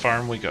to the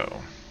farm we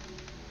go.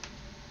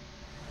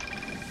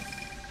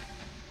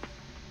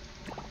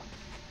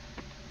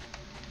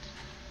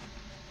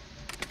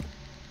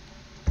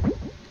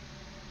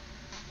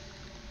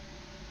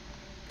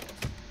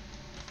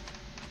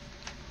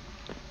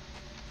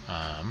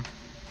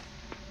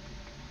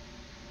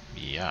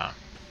 Yeah.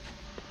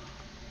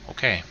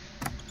 Okay.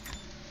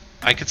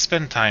 I could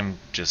spend time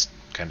just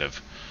kind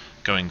of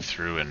going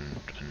through and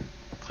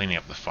cleaning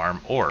up the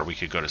farm, or we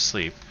could go to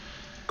sleep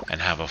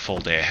and have a full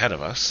day ahead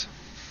of us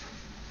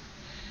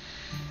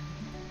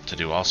to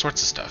do all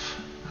sorts of stuff.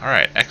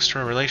 Alright,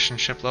 extra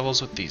relationship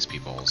levels with these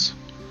peoples.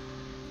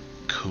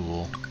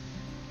 Cool.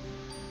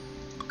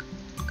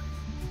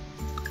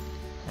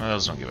 Well,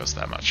 those don't give us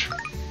that much.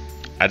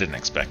 I didn't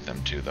expect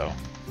them to, though,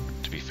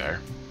 to be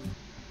fair.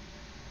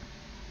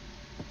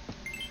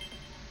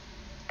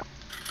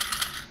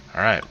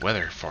 Alright,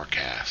 weather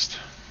forecast.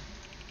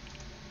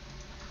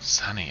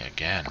 Sunny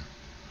again.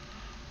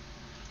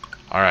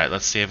 Alright,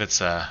 let's see if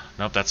it's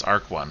nope, that's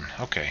arc 1.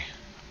 Okay.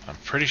 I'm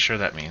pretty sure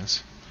that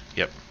means.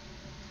 Yep.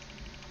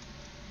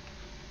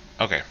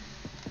 Okay.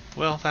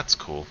 Well, that's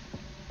cool.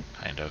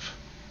 Kind of.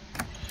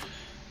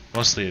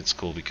 Mostly it's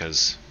cool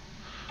because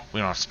we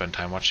don't have to spend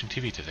time watching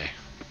TV today.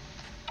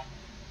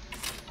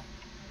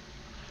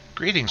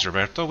 Greetings,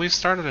 Roberto. We've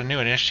started a new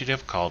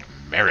initiative called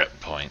Merit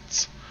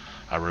Points,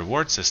 a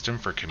reward system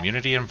for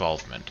community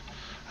involvement.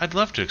 I'd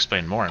love to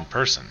explain more in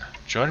person.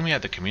 Join me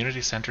at the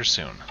community center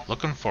soon.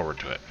 Looking forward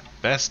to it.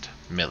 Best,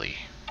 Millie.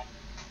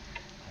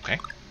 Okay.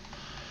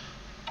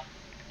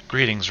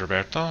 Greetings,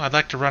 Roberto. I'd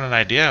like to run an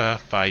idea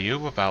by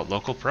you about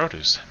local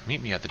produce.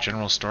 Meet me at the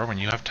general store when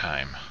you have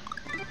time.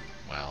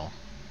 Well,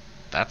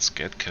 that's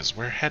good, because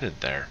we're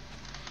headed there.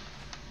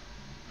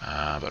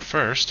 But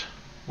first,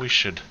 we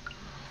should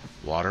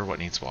water what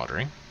needs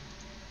watering.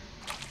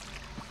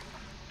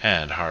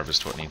 And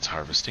harvest what needs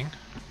harvesting.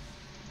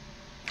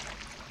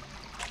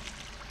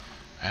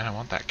 And I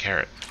want that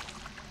carrot.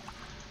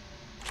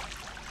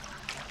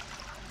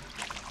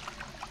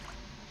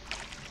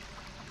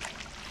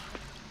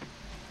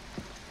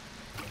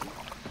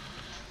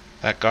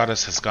 That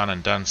goddess has gone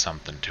and done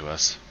something to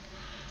us.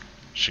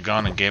 She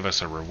gone and gave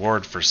us a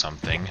reward for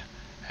something,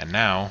 and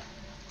now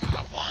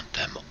I want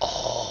them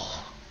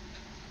all.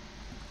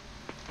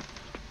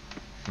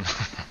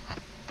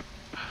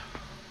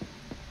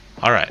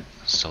 Alright,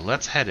 so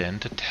let's head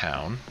into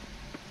town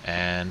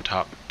and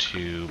talk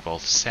to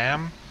both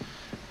Sam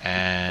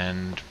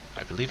and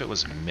I believe it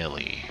was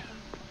Millie.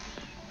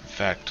 In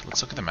fact,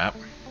 let's look at the map.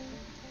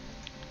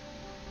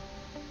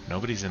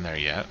 Nobody's in there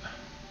yet.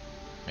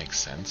 Makes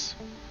sense.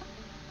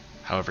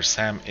 However,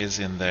 Sam is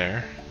in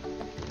there.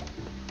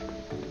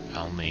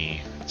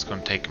 It's going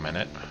to take a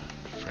minute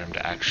for him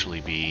to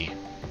actually be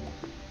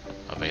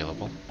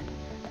available.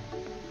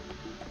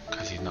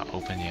 Because he's not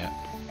open yet.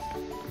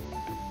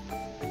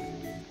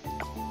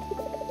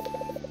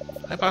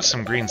 I bought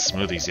some green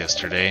smoothies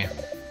yesterday.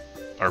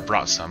 Or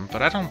brought some,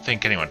 but I don't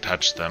think anyone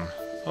touched them.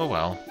 Oh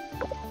well.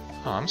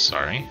 Oh, I'm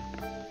sorry.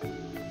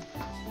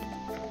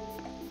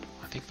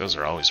 I think those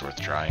are always worth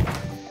trying.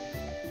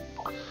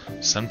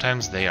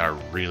 Sometimes they are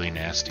really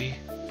nasty,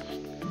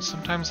 and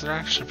sometimes they're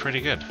actually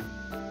pretty good.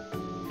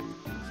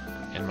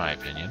 In my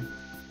opinion.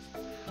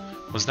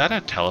 Was that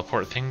a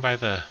teleport thing by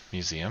the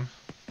museum?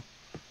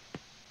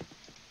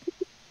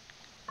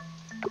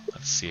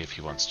 Let's see if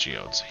he wants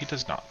geodes. He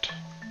does not.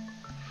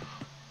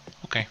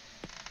 Okay.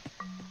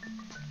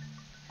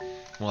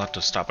 We'll have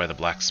to stop by the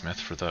blacksmith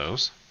for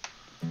those.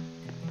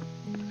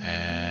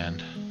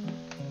 And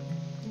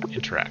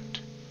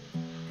interact.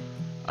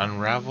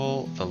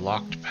 Unravel the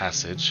locked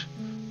passage.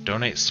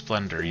 Donate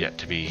splendor yet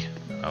to be...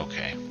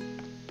 Okay.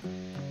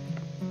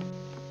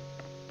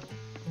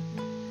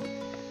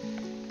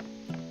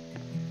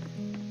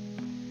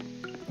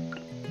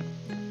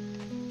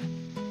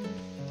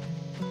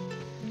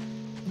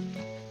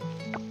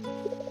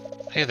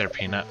 Hey there,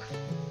 Peanut.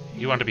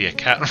 You want to be a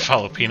cat and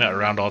follow Peanut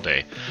around all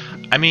day?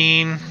 I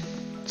mean,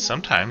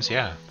 sometimes,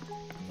 yeah.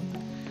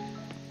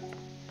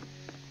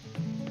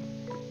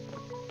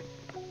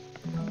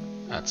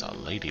 That's a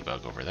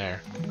ladybug over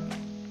there.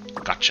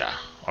 Gotcha.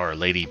 Or a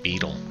lady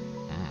beetle.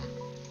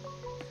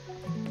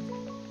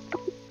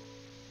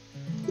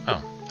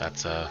 Oh,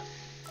 that's a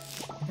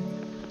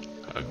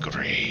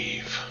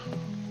grave.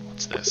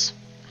 What's this?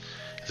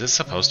 Is this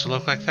supposed to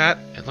look like that?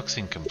 It looks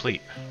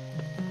incomplete.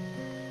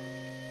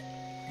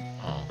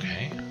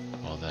 Okay,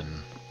 well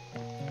then,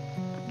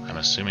 I'm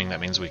assuming that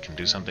means we can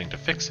do something to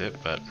fix it,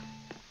 but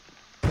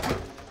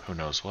who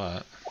knows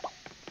what.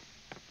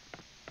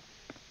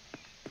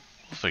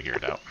 We'll figure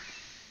it out.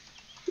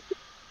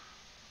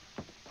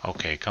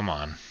 Okay, come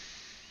on.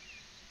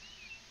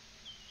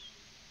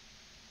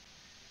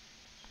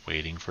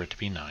 Waiting for it to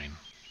be 9.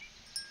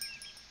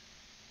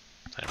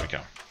 There we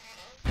go.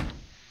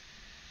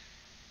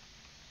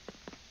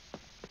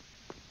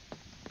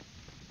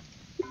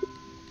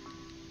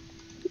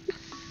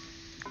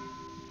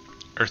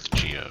 Earth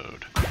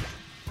Geode.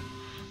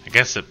 I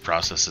guess it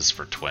processes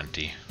for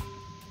 20.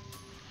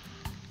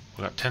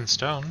 We got 10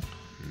 stone.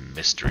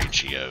 Mystery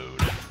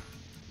Geode.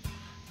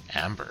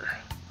 Amber.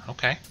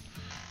 Okay.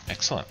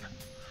 Excellent.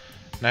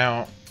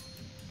 Now,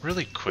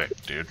 really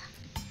quick, dude.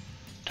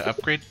 To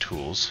upgrade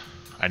tools,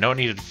 I know it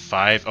needed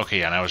 5. Okay,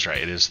 yeah, and I was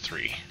right. It is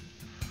 3.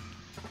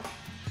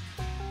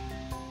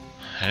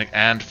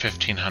 And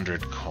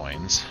 1,500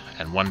 coins,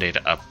 and 1 day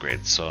to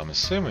upgrade. So I'm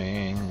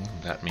assuming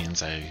that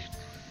means I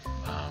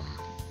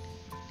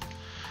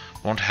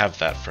won't have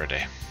that for a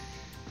day.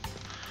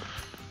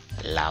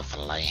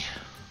 Lovely.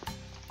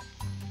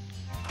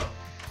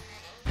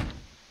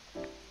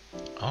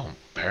 Oh,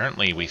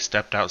 apparently we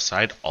stepped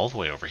outside all the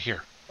way over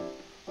here.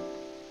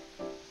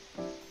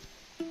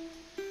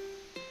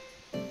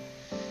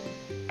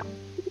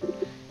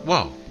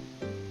 Whoa.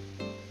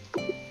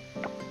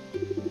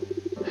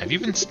 Have you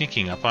been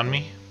sneaking up on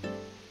me?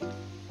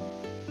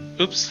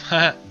 Oops.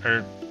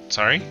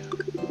 Sorry.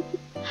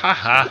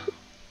 Haha.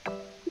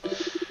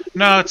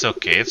 No, it's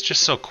okay. It's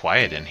just so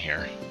quiet in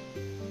here.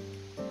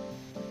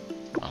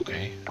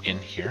 Okay, in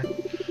here.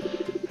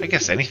 I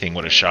guess anything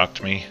would have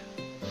shocked me.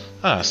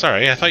 Ah,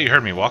 sorry, I thought you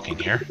heard me walking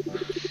here.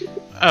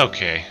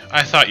 Okay,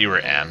 I thought you were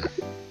Anne.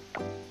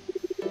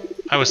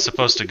 I was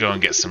supposed to go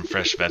and get some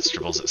fresh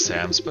vegetables at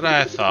Sam's, but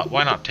I thought,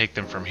 why not take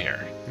them from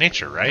here?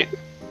 Nature, right?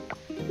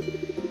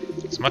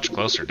 It's a much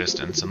closer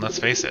distance, and let's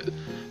face it,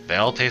 they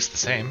all taste the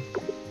same.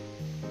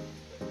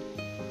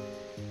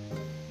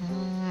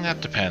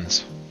 That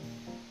depends.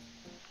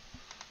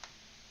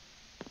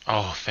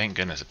 Oh, thank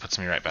goodness, it puts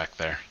me right back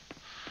there.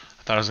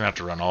 I thought I was going to have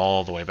to run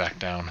all the way back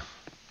down.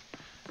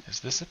 Is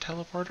this a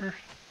teleporter?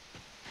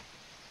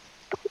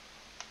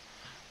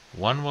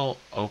 One will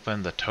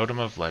open the Totem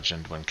of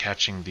Legend when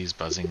catching these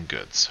buzzing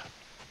goods.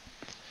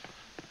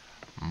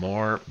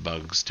 More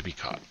bugs to be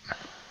caught.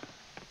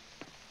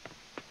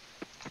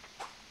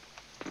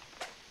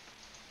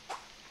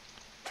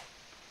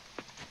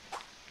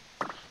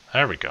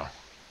 There we go.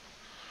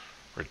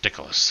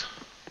 Ridiculous.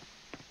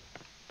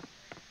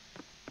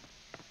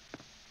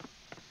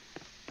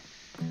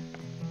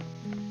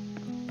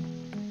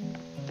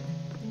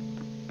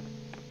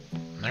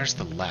 And there's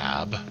the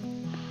lab,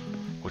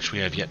 which we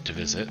have yet to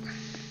visit.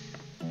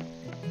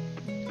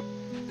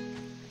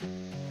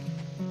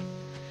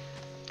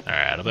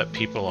 Alright, I bet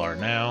people are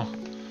now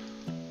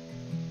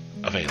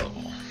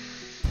available.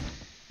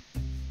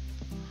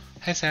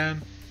 Hey,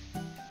 Sam.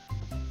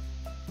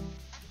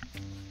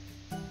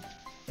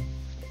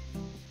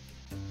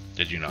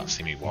 Did you not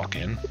see me walk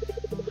in?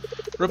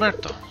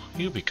 Roberto,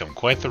 you've become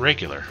quite the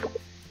regular.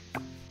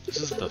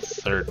 This is the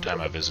third time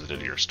I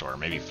visited your store,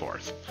 maybe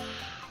fourth.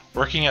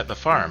 Working at the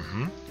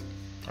farm,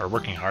 Or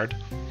working hard?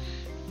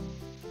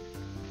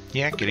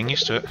 Yeah, getting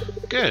used to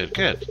it. Good,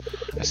 good.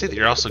 I see that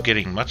you're also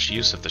getting much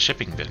use of the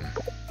shipping bin.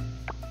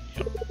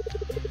 Yep.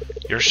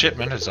 Your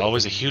shipment is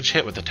always a huge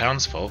hit with the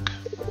townsfolk.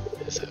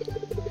 Is it?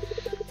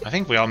 I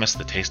think we all miss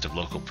the taste of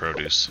local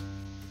produce.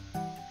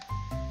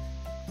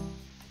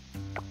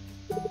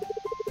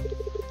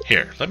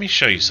 Here, let me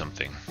show you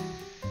something.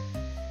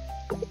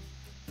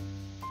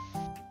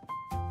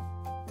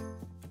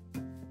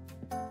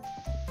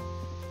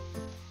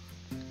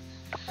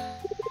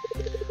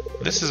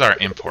 This is our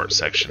import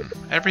section.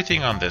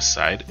 Everything on this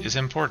side is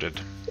imported.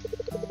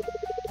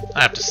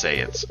 I have to say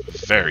it's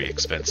very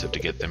expensive to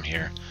get them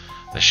here.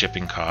 The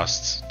shipping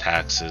costs,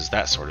 taxes,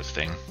 that sort of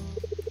thing.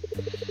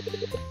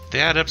 They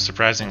add up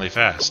surprisingly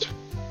fast.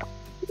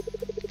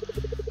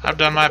 I've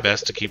done my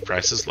best to keep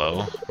prices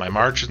low. My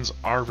margins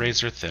are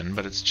razor thin,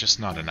 but it's just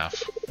not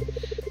enough.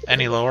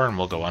 Any lower and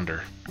we'll go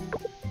under.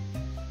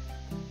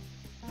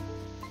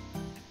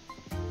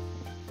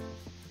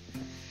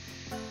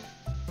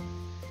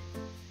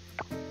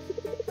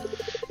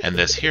 And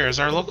this here is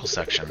our local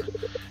section.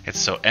 It's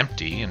so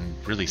empty and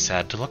really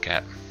sad to look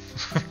at.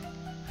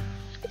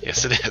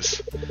 Yes, it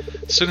is.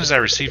 As soon as I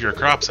receive your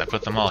crops, I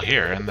put them all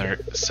here, and they're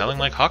selling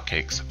like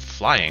hotcakes,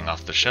 flying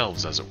off the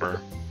shelves, as it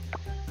were.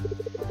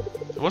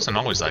 It wasn't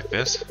always like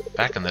this.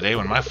 Back in the day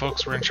when my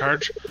folks were in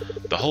charge,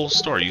 the whole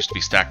store used to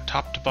be stacked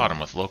top to bottom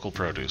with local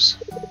produce.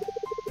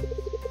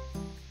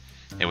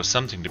 It was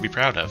something to be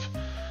proud of.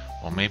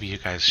 Well, maybe you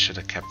guys should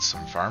have kept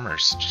some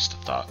farmers, just a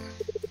thought.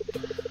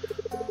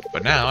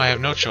 But now I have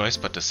no choice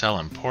but to sell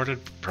imported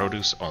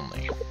produce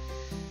only.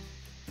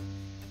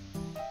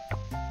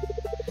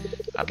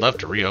 I'd love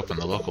to reopen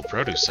the local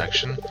produce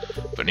section,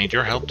 but need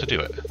your help to do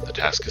it. The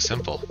task is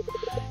simple.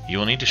 You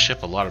will need to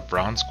ship a lot of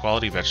bronze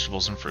quality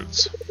vegetables and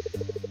fruits.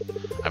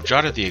 I've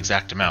jotted the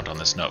exact amount on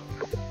this note.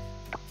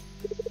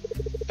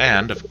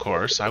 And, of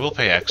course, I will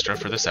pay extra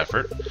for this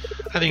effort.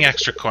 I think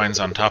extra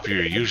coins on top of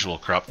your usual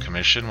crop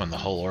commission when the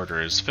whole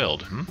order is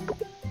filled,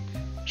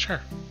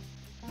 Sure.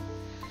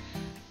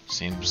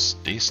 Seems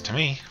decent to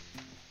me.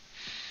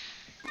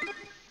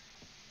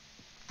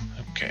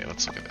 Okay,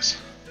 let's look at this.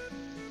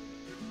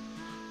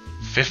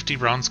 50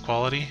 bronze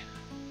quality.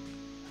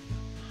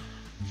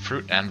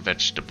 Fruit and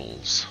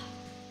vegetables.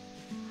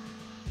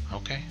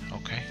 Okay,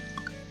 okay.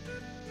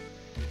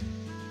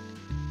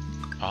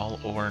 All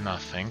or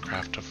nothing.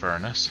 Craft a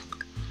furnace.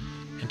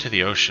 Into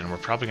the ocean. We're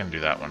probably going to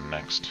do that one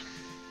next.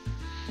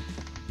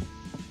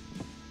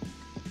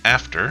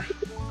 After...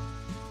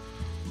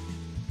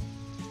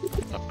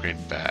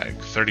 Upgrade bag.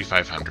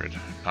 3,500.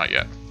 Not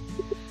yet.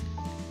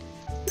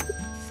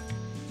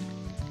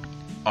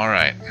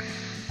 Alright.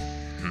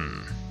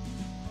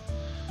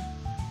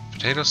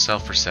 Potatoes sell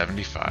for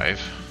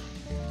 75.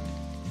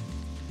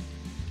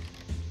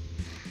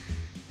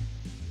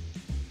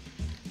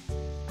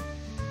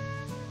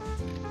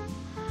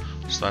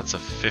 So that's a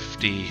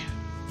 50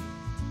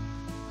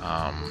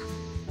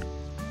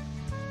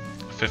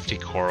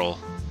 coral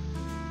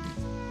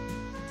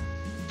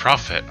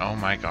profit. Oh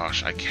my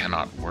gosh, I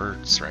cannot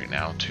words right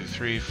now. 2,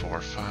 3,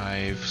 4,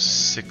 5,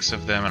 6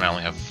 of them, and I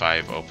only have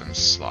 5 open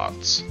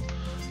slots.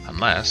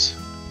 Unless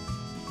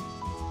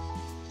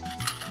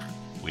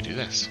we do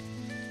this.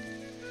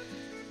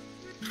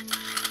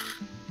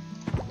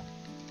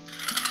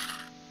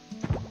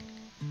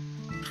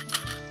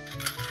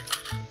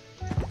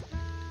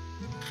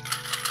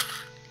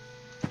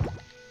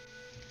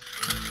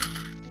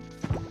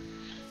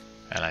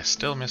 And I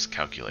still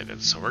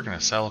miscalculated, so we're going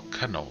to sell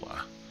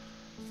canola.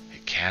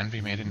 It can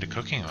be made into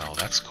cooking oil.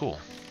 That's cool.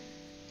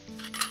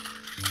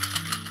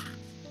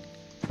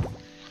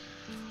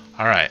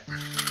 Alright.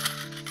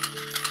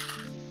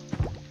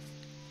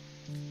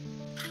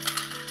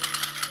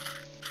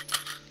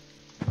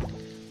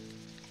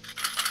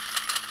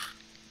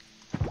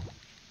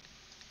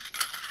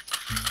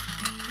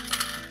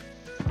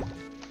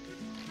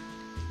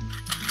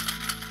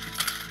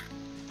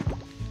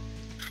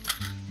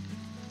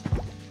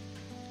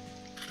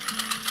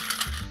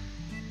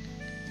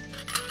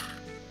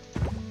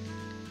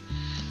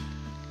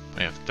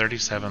 We have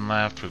 37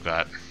 left. We've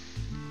got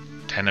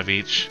 10 of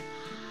each.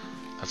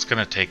 That's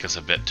going to take us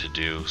a bit to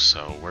do,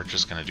 so we're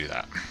just going to do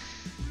that.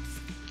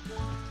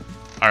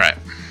 Alright.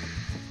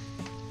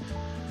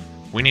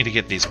 We need to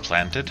get these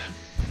planted,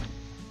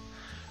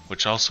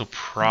 which also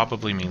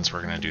probably means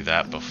we're going to do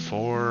that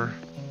before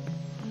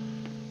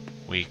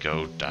we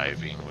go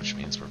diving, which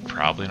means we're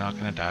probably not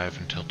going to dive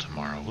until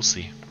tomorrow. We'll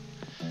see.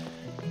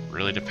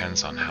 Really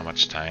depends on how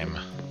much time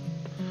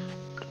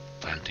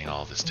planting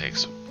all of this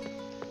takes.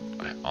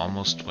 I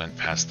almost went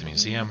past the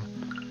museum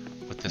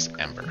with this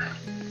ember.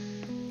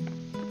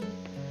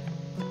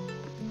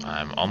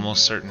 I'm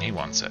almost certain he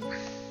wants it.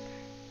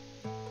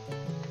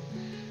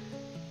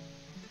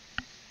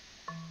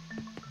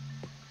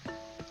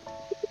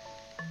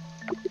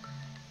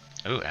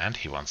 Oh, and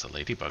he wants a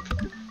ladybug,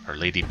 or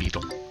lady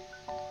beetle.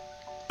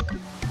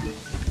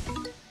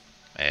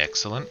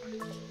 Excellent.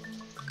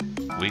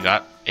 We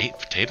got 8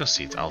 potato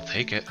seeds. I'll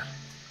take it.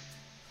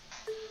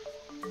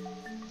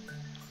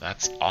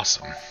 That's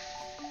awesome.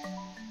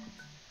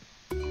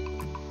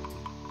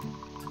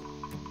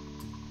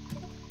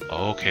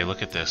 Okay,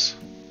 look at this.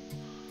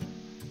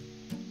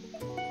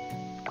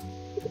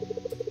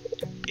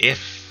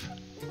 If...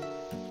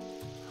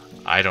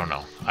 I don't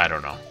know.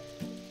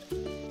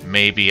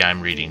 Maybe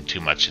I'm reading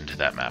too much into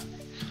that map.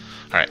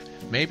 Alright,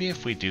 maybe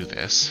if we do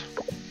this...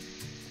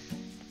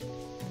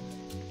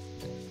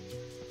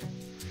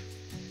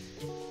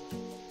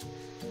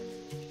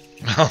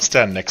 I'll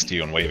stand next to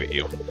you and wave at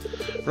you.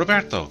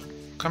 Roberto,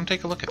 come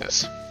take a look at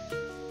this.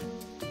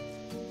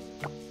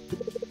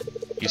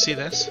 You see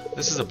this?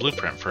 This is a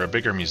blueprint for a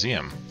bigger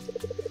museum.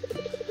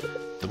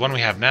 The one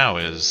we have now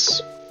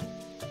is...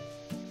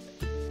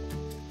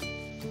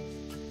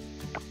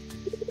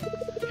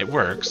 It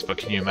works, but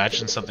can you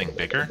imagine something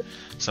bigger?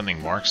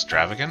 Something more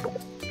extravagant?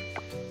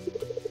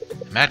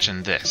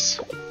 Imagine this.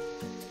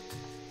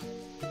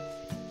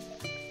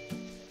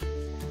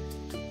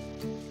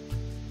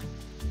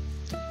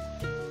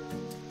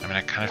 I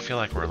kind of feel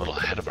like we're a little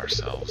ahead of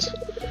ourselves.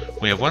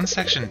 We have one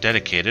section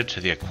dedicated to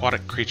the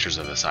aquatic creatures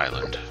of this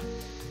island.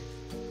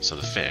 So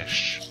the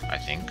fish, I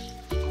think.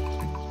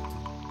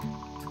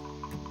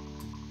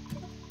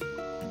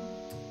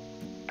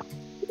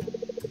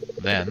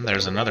 Then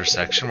there's another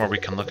section where we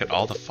can look at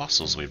all the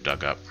fossils we've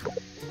dug up.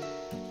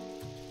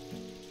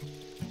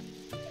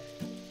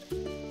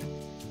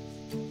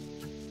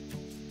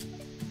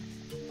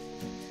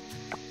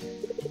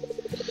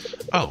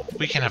 Oh,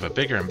 we can have a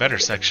bigger and better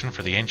section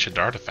for the ancient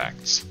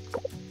artifacts.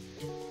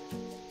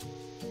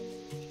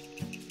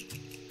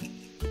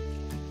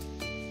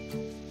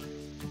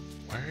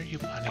 Where are you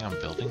planning on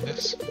building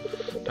this?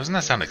 Doesn't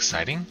that sound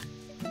exciting?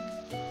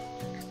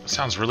 That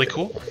sounds really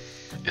cool,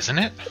 isn't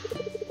it?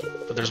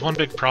 But there's one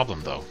big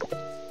problem, though.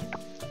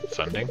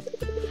 Funding.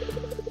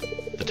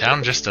 The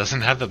town just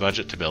doesn't have the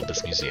budget to build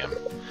this museum.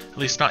 At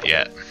least not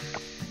yet.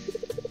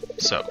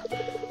 So,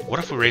 what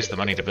if we raise the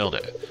money to build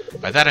it?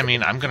 By that I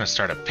mean I'm going to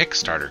start a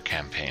Kickstarter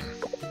campaign.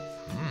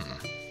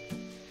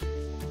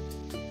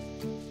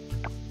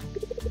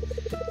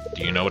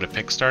 Do you know what a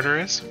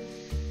Kickstarter is?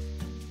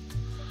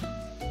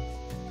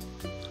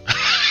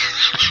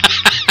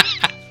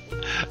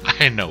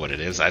 I know what it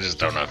is, I just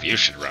don't know if you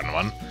should run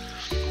one.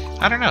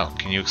 I don't know,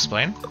 can you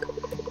explain?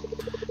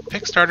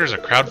 Kickstarter is a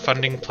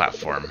crowdfunding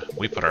platform.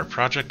 We put our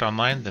project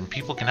online, then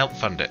people can help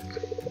fund it.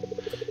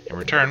 In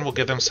return, we'll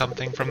give them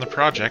something from the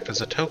project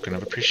as a token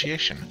of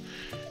appreciation.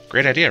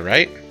 Great idea,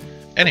 right?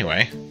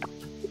 Anyway,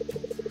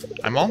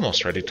 I'm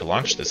almost ready to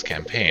launch this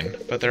campaign,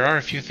 but there are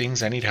a few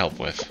things I need help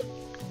with.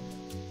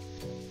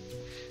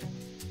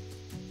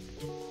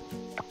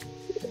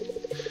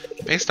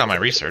 Based on my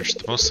research,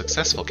 the most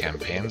successful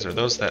campaigns are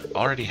those that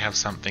already have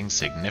something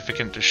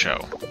significant to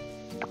show.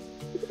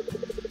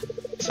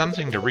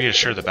 Something to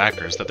reassure the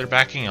backers that they're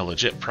backing a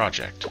legit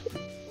project.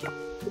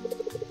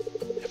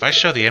 If I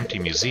show the empty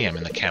museum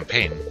in the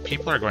campaign,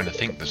 people are going to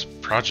think this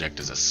project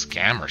is a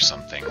scam or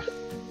something.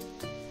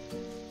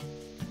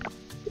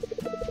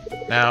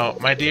 Now,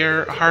 my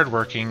dear,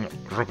 hardworking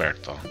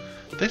Roberto,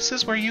 this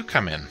is where you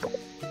come in.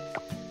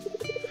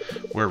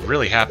 We're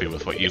really happy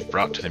with what you've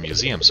brought to the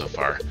museum so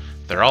far.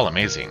 They're all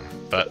amazing,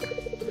 but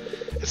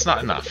it's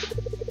not enough.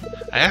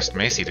 I asked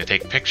Macy to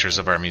take pictures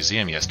of our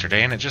museum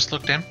yesterday and it just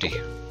looked empty.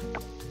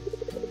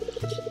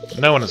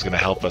 No one is going to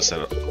help us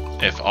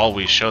if all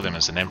we show them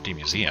is an empty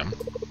museum.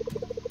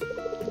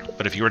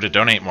 But if you were to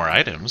donate more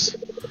items...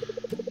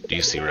 Do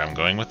you see where I'm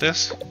going with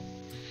this?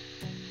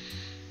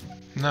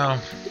 No,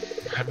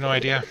 I have no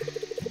idea.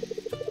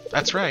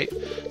 That's right.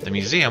 The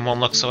museum won't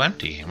look so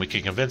empty, and we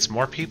can convince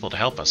more people to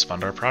help us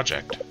fund our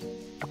project.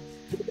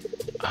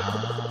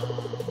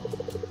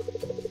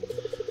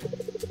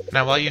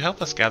 Now, while you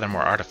help us gather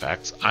more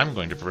artifacts, I'm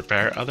going to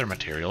prepare other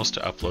materials to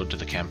upload to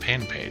the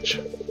campaign page.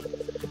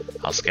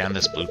 I'll scan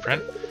this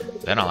blueprint,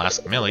 then I'll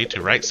ask Millie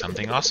to write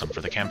something awesome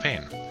for the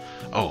campaign.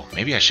 Oh,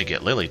 maybe I should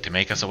get Lily to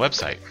make us a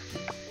website.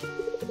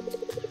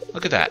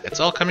 Look at that, it's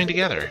all coming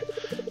together.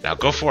 Now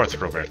go forth,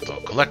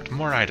 Roberto. Collect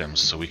more items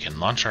so we can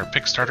launch our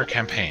Pickstarter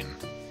campaign.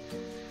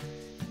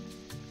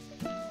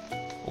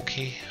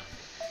 Okay.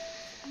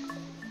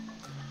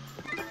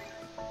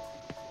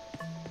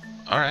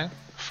 Alright,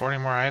 40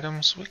 more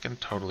items, we can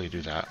totally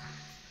do that.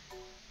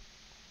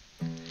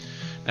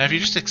 Now if you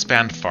just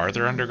expand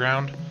farther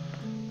underground,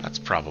 that's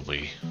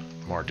probably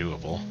more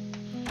doable.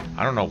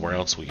 I don't know where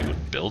else we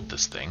would build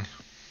this thing.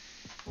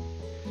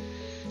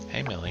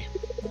 Hey, Millie.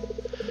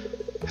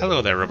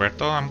 Hello there,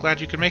 Roberto. I'm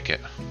glad you could make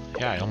it.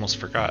 Yeah, I almost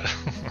forgot.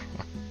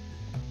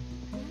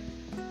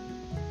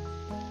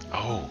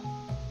 Oh,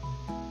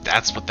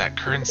 that's what that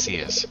currency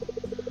is.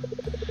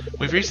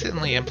 We've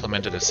recently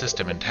implemented a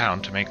system in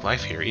town to make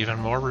life here even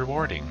more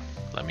rewarding.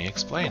 Let me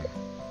explain.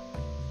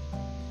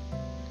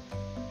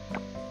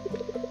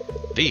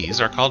 These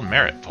are called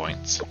merit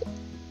points.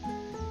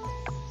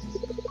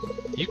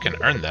 You can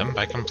earn them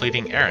by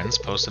completing errands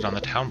posted on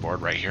the town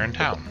board right here in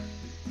town.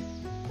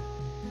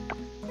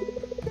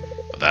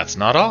 But that's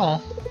not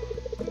all.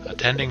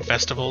 Attending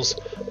festivals,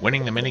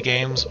 winning the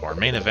minigames or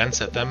main events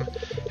at them,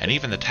 and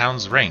even the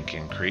town's rank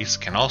increase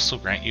can also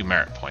grant you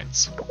merit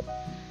points.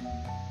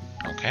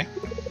 Okay.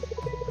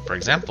 For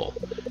example,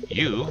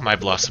 you, my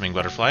blossoming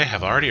butterfly,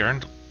 have already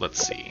earned,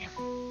 let's see.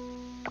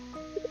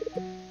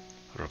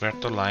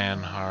 Roberto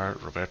Lionheart.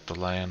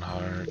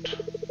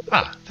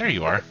 Ah, there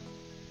you are.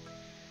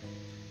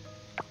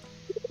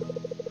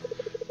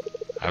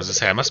 I was gonna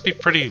say, I must be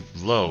pretty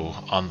low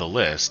on the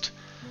list,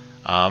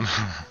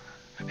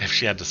 if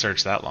she had to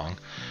search that long.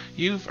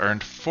 You've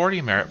earned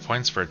 40 merit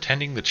points for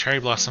attending the Cherry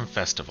Blossom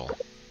Festival.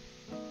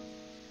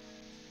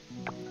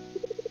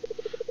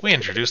 We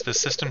introduced this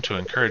system to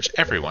encourage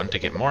everyone to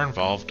get more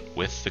involved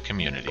with the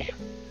community.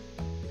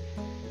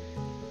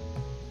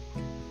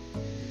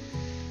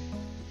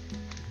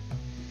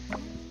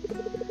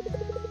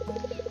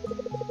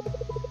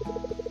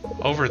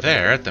 Over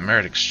there at the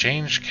merit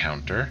exchange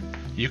counter,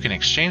 you can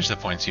exchange the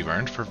points you've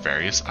earned for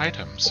various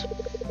items.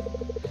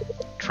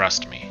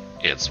 Trust me,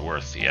 it's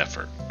worth the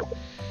effort.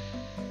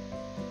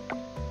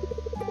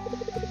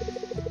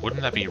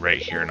 Wouldn't that be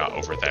right here, not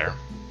over there?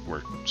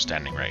 We're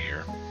standing right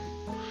here.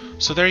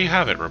 So there you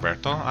have it,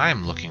 Roberto. I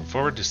am looking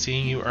forward to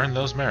seeing you earn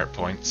those merit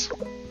points.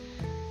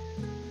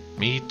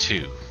 Me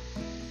too.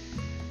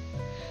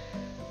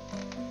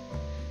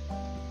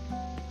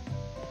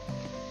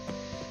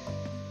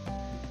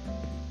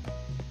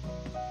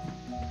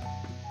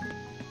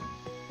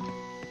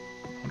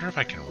 I wonder if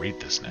I can read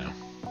this now.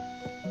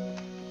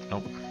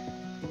 Nope.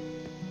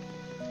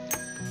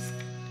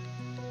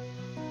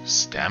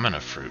 Stamina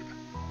fruit.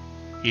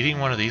 Eating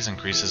one of these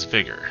increases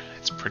vigor.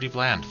 It's pretty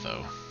bland,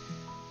 though.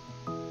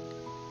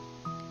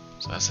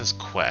 So that says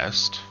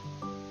quest.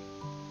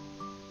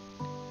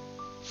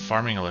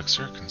 Farming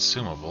elixir,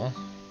 consumable.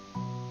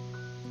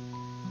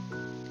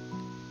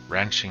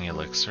 Ranching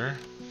elixir,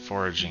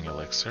 foraging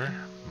elixir,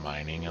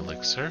 mining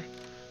elixir,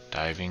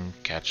 diving,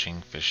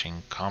 catching,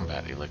 fishing,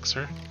 combat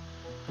elixir.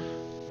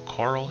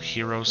 Coral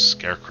Hero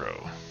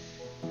Scarecrow.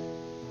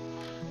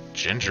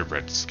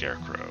 Gingerbread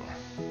Scarecrow.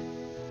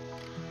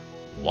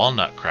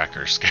 Walnut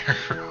Cracker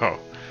Scarecrow.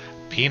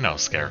 Pinot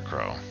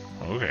Scarecrow.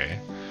 Okay.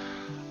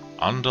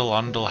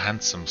 Undle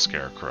Handsome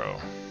Scarecrow.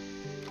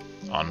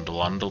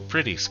 Undle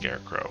Pretty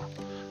Scarecrow.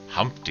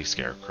 Humpty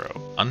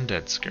Scarecrow.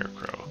 Undead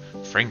Scarecrow.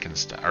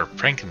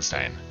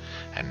 Frankenstein.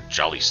 And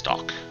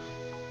Jollystock.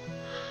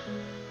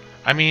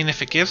 I mean,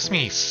 if it gives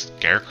me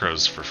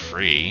scarecrows for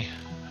free,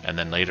 and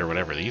then later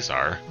whatever these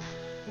are,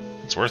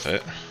 it's worth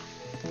it.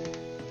 Can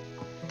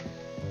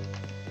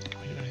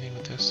we do anything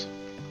with this?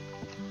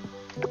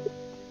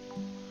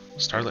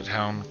 Starlit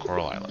Town,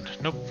 Coral Island.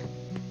 Nope.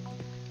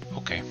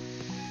 Okay.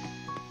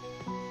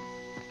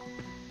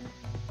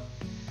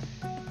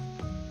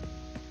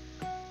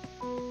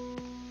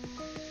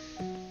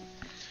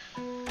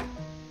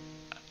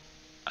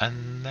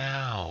 And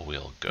now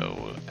we'll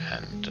go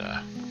and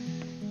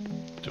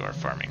do our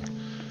farming.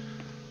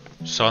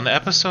 So on the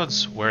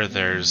episodes where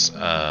there's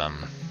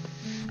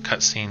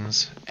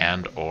cutscenes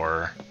and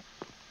or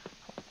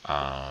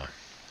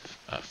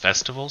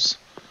festivals,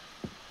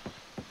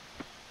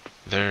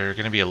 they're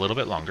going to be a little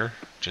bit longer,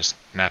 just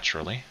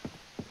naturally.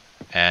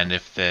 And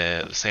if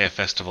say a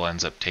festival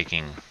ends up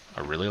taking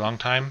a really long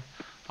time,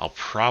 I'll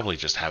probably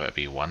just have it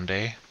be one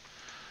day.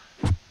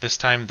 This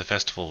time the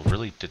festival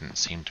really didn't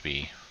seem to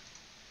be,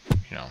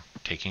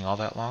 taking all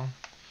that long,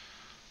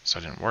 so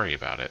I didn't worry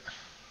about it.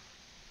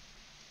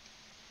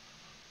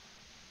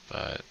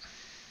 But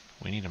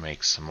we need to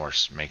make some more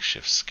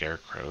makeshift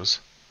scarecrows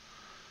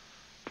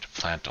to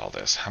plant all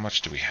this. How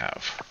much do we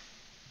have?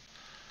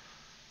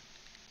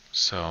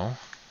 So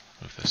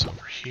Move this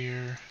over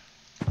here.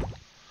 3, 4,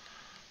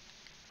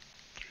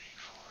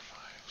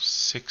 5,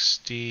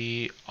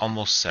 60,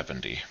 almost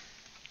 70.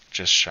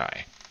 Just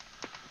shy.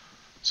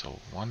 So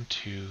 1,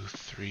 2,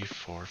 3,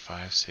 4,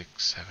 5,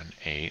 6, 7,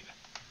 8,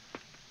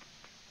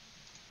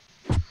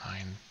 9,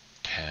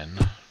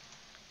 10,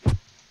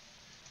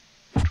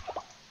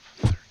 12,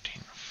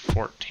 13,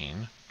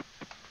 14.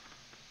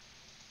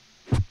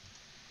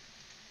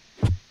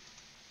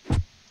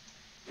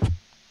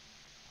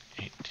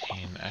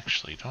 18.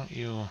 Actually, don't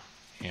you?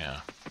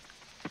 Yeah.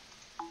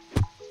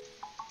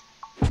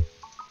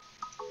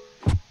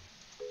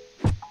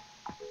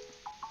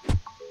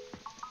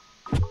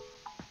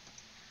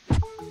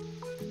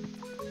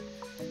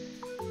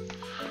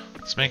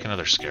 Let's make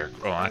another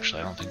scarecrow. Oh,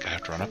 actually, I don't think I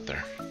have to run up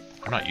there.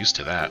 I'm not used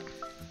to that.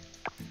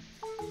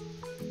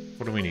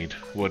 What do we need?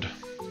 Wood.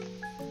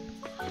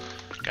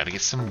 Gotta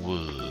get some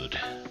wood.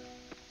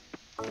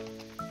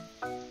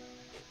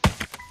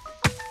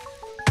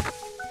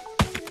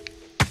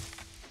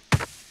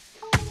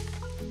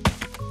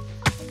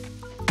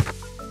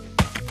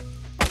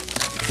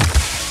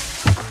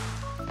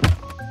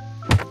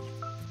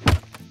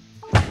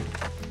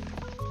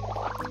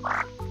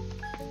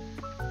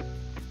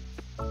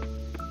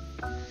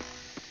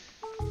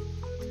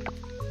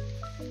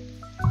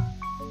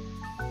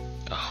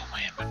 Oh,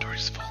 my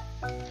inventory's full.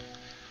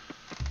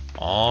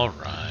 All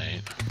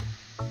right.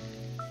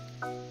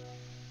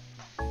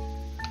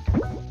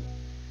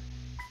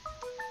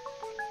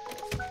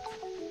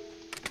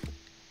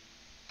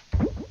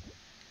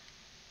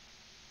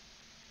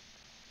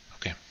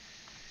 Okay.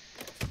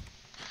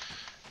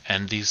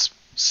 And these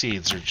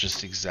seeds are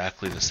just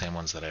exactly the same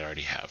ones that I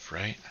already have,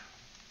 right?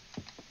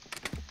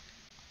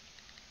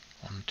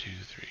 1, 2,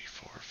 3,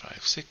 4,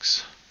 5,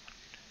 6.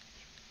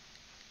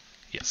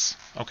 Yes.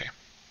 Okay.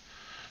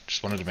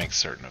 Just wanted to make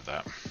certain of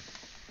that.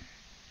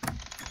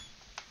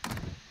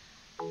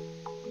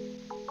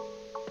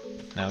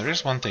 Now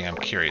there's one thing I'm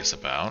curious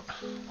about.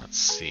 Let's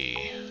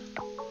see.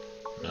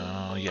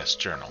 No, yes,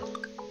 journal.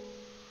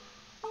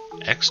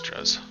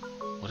 Extras.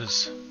 What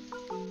is...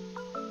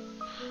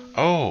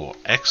 Oh,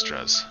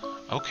 extras.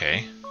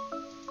 Okay.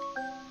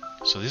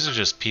 So these are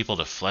just people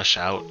to flesh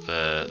out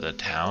the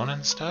town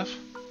and stuff?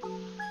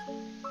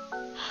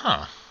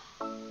 Huh.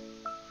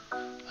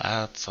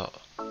 That's a...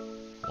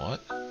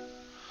 What?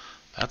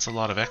 That's a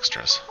lot of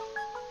extras.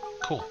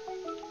 Cool.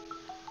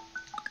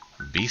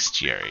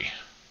 Bestiary.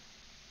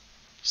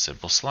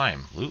 Simple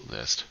slime. Loot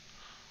list.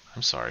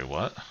 I'm sorry,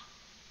 what?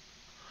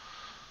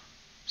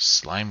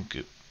 Slime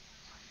goop.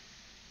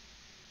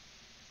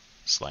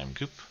 Slime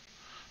goop.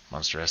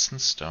 Monster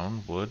essence,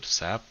 stone, wood,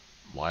 sap,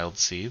 wild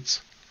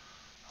seeds.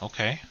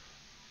 Okay.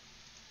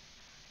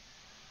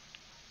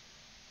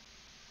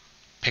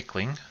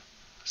 Pickling.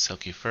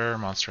 Silky fur,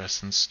 monster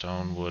essence,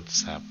 stone, wood,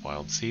 sap,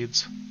 wild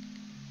seeds.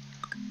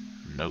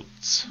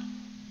 Notes.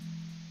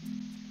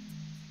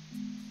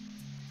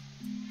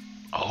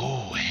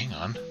 Oh, hang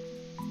on.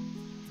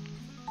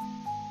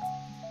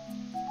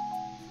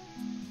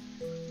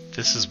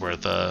 This is where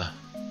the...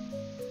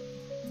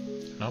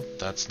 Nope,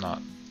 that's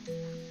not...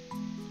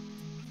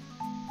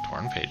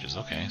 Torn pages,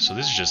 okay. So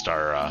this is just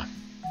our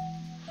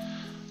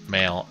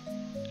mail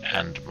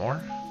and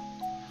more.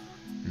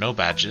 No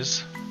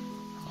badges.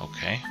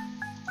 Okay.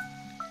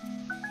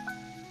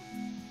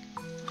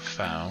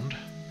 Found.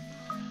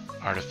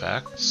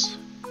 Artifacts.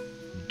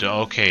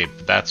 Okay,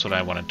 that's what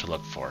I wanted to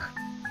look for.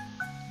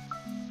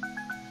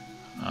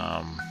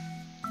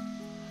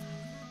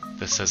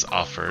 This says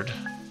offered.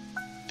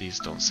 These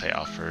don't say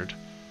offered.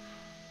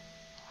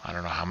 I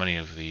don't know how many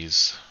of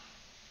these,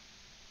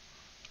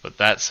 but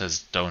that says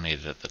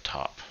donated at the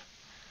top.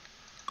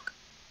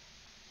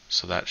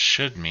 So that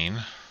should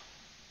mean,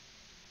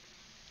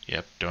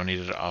 yep,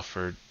 donated,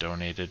 offered,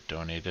 donated,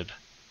 donated.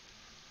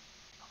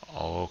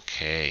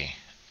 Okay,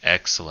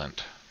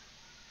 excellent.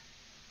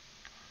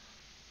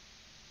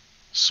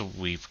 So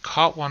we've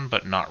caught one,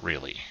 but not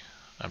really.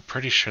 I'm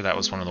pretty sure that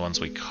was one of the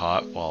ones we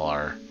caught while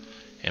our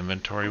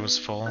inventory was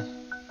full.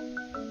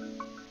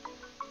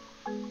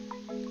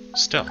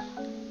 Still,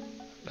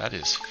 that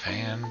is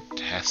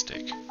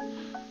fantastic.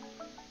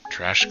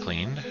 Trash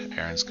cleaned,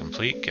 errands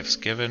complete, gifts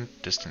given,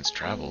 distance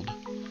traveled.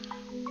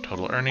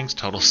 Total earnings,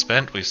 total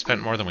spent. We've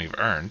spent more than we've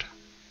earned.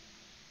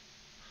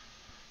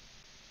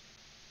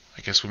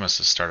 I guess we must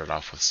have started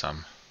off with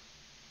some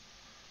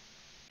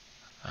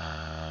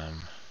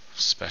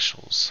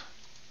specials.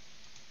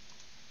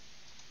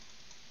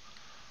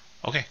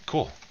 Okay,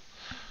 cool.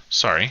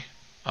 Sorry.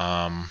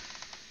 Yeah,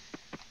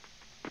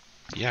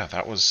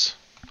 that was...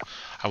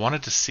 I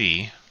wanted to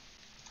see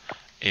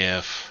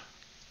if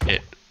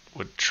it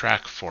would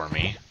track for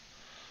me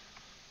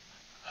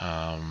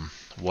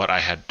what I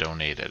had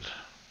donated.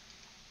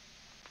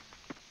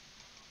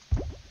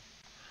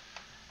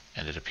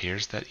 And it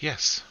appears that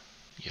yes.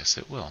 Yes,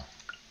 it will.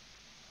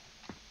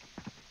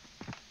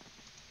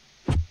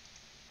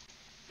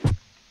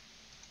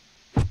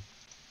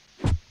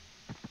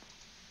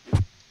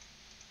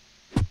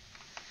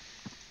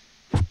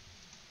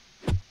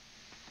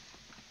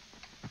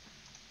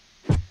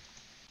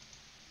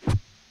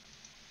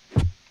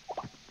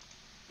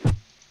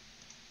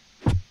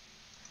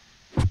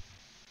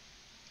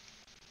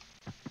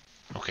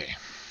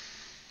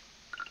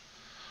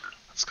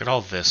 get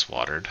all this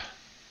watered.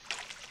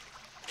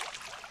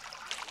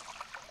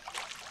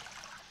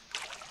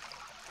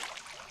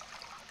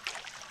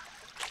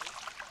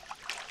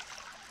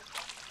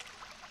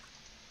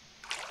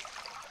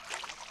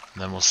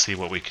 And then we'll see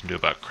what we can do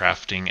about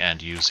crafting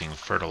and using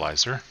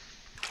fertilizer.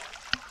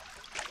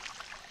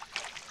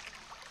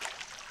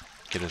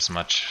 Get as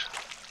much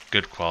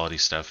good quality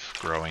stuff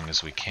growing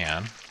as we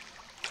can.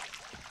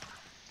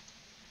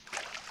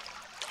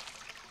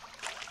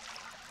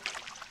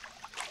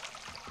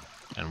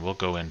 And we'll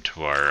go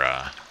into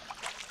our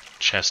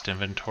chest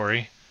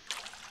inventory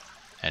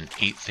and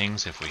eat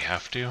things if we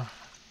have to,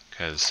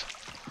 because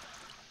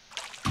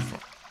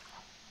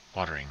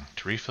watering,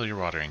 to refill your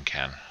watering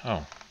can.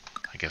 Oh,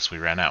 I guess we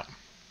ran out.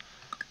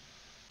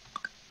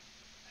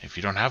 If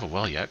you don't have a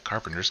well yet,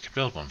 carpenters can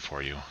build one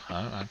for you.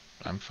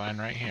 I'm fine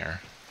right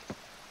here.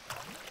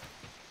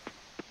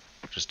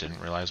 Just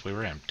didn't realize we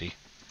were empty.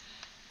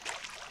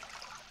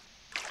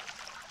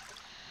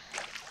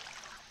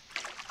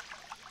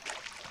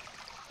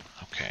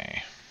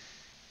 Okay.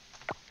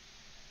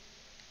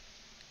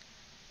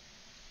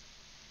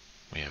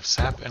 We have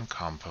sap and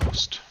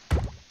compost.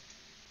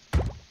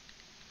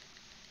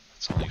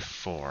 That's only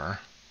 4.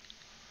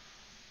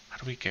 How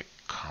do we get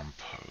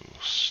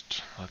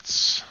compost?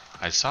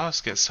 I saw us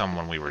get some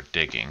when we were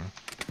digging.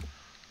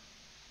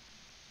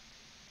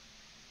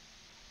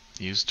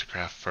 Used to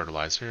craft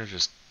fertilizer,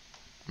 just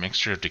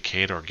mixture of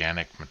decayed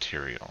organic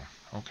material.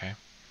 Okay.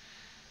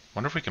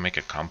 Wonder if we can make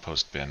a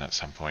compost bin at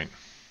some point.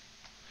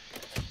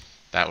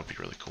 That would be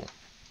really cool.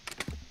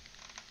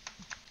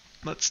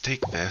 Let's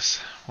take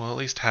this. We'll at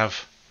least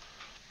have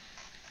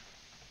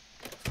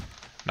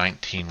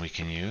 19 we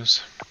can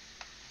use.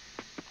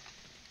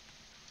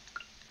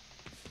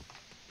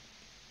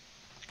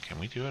 Can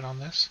we do it on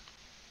this?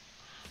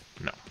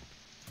 No.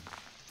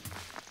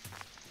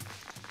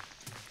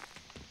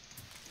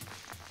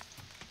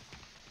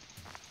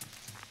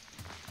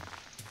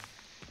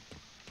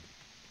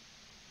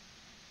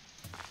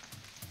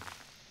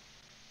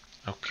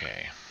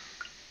 Okay.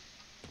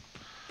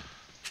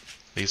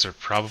 These are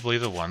probably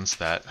the ones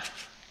that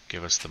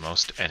give us the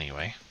most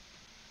anyway.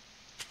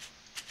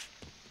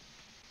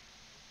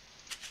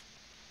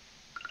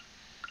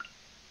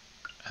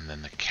 And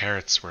then the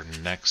carrots were the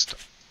next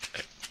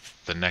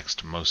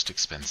most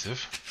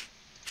expensive.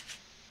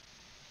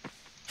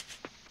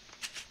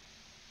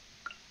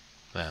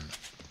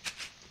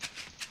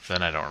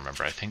 Then I don't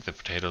remember. I think the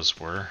potatoes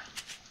were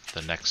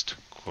the next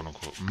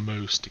quote-unquote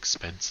most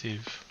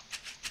expensive.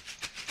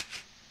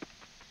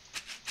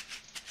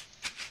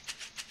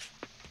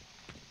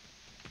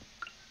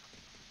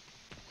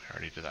 We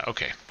already did that.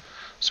 Okay,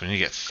 so we need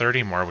to get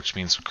 30 more, which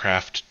means we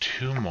craft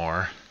 2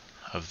 more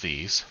of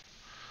these,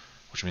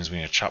 which means we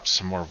need to chop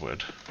some more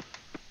wood.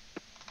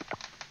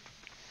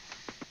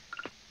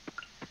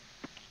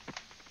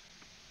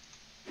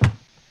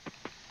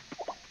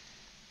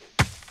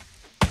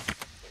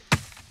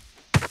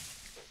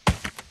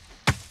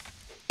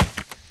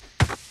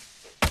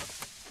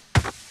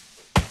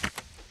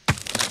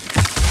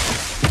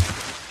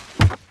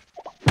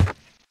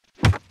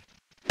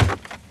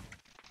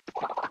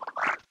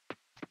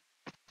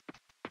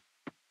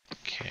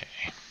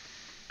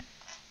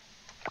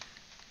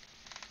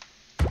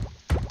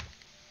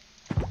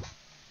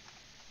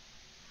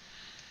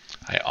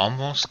 I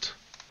almost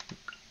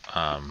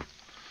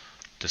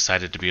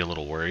decided to be a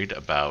little worried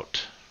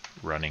about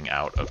running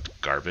out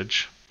of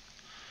garbage.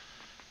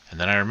 And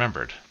then I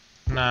remembered,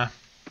 nah,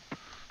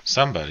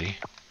 somebody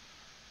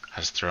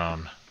has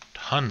thrown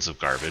tons of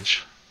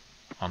garbage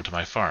onto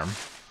my farm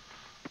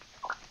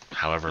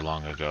however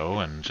long ago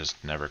and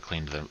just never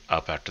cleaned them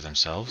up after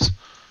themselves.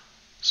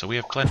 So we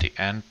have plenty,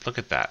 and look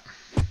at that.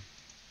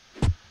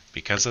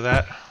 Because of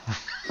that,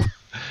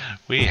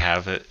 we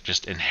have it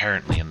just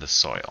inherently in the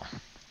soil.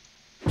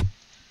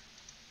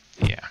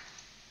 Yeah.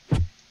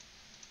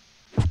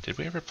 Did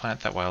we ever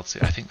plant that wild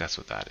seed? I think that's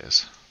what that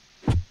is.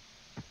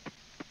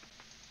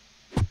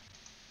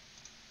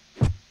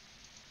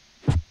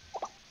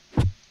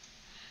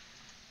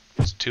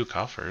 It's 2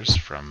 coffers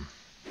from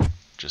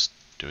just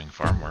doing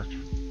farm work.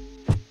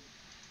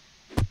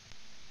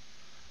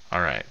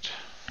 Alright.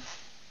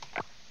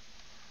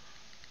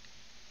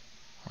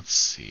 Let's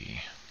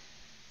see.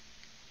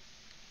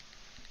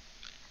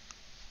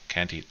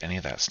 Can't eat any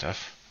of that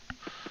stuff.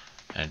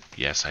 And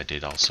yes, I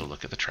did also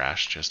look at the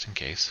trash just in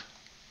case.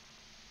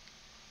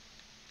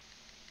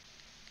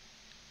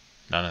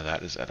 None of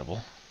that is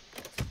edible.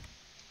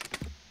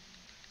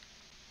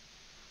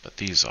 But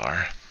these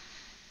are.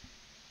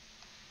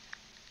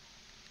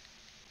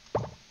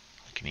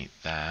 We can eat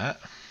that.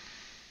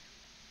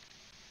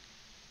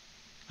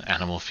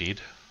 Animal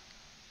feed.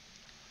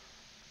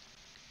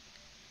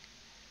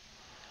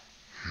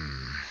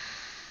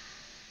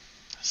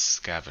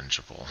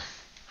 Scavengeable.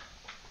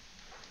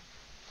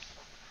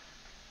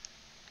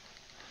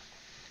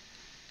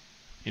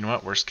 You know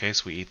what? Worst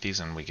case, we eat these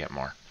and we get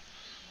more.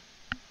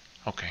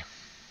 Okay.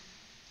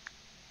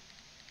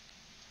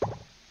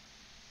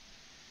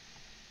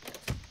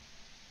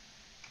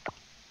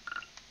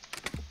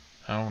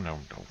 Oh, no,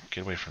 no.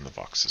 Get away from the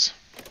boxes.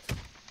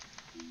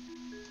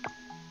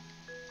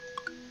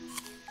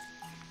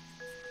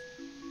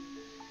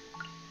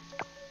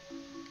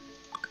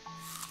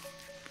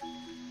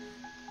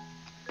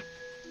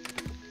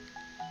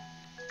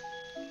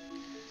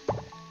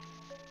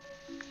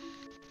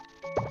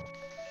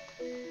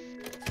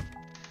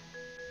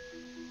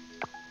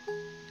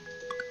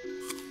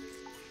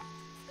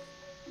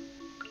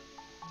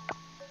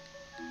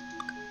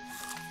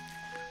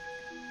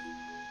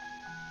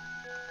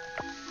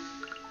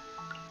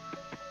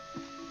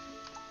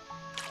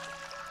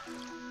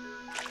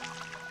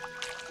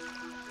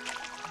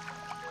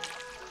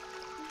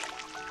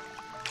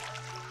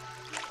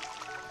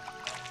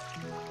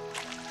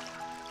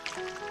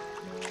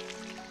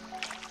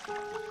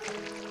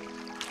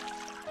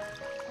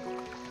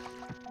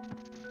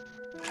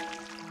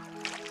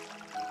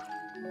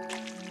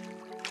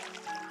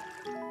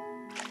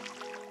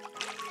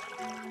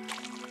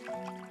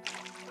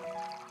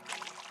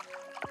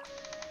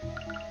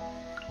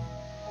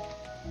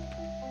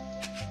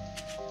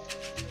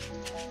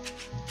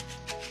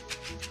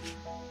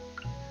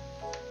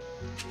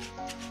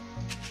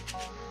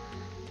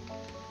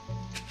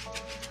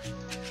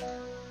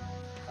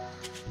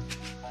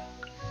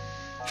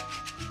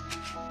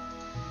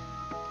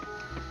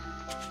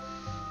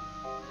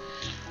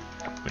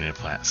 We need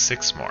to plant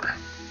 6 more.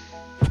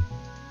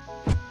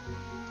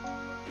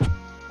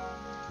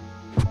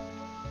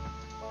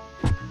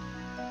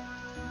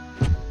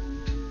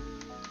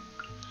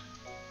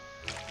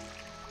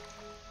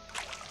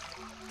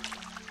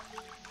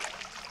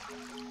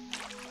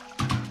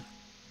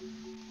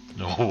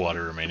 No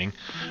water remaining.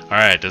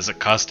 Alright, does it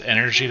cost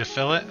energy to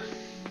fill it?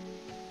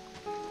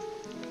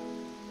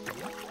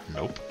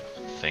 Nope.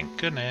 Thank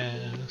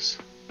goodness.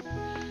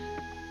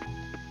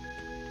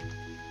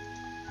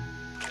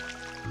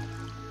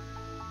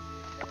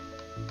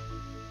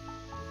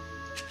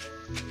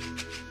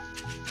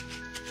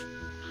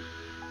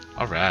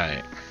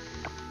 Alright.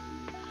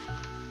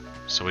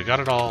 So we got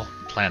it all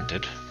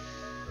planted.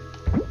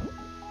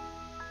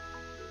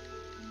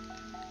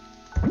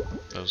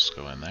 Those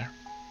go in there.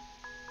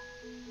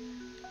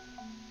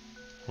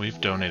 We've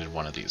donated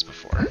one of these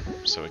before,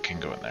 so it can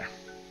go in there.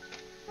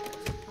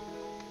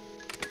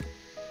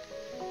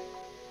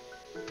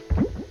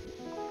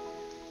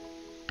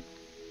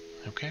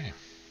 Okay.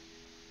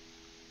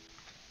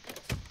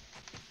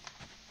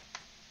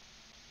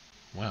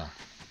 Well.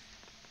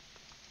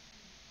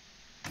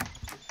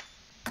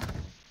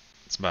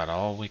 That's about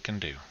all we can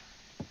do.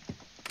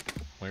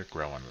 We're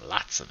growing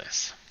lots of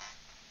this.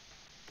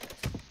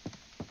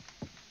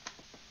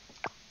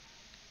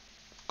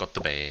 Go to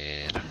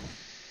bed.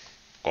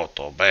 Go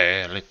to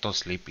bed, little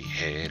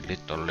sleepyhead,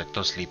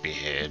 little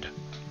sleepyhead.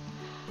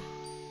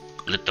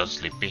 Little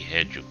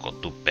sleepyhead, you go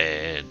to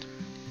bed.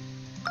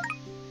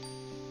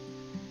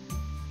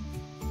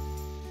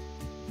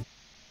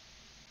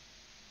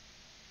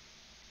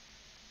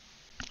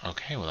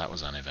 Okay, well that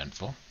was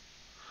uneventful.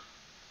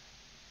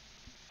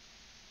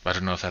 I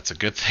don't know if that's a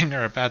good thing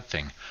or a bad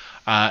thing.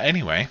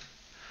 Anyway,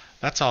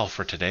 that's all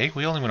for today.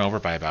 We only went over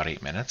by about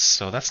 8 minutes,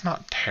 so that's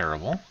not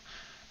terrible.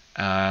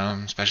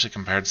 Especially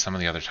compared to some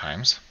of the other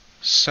times.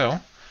 So,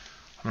 I'm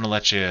going to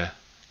let you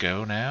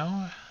go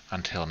now.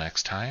 Until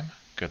next time,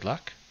 good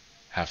luck,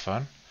 have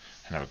fun,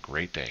 and have a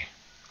great day.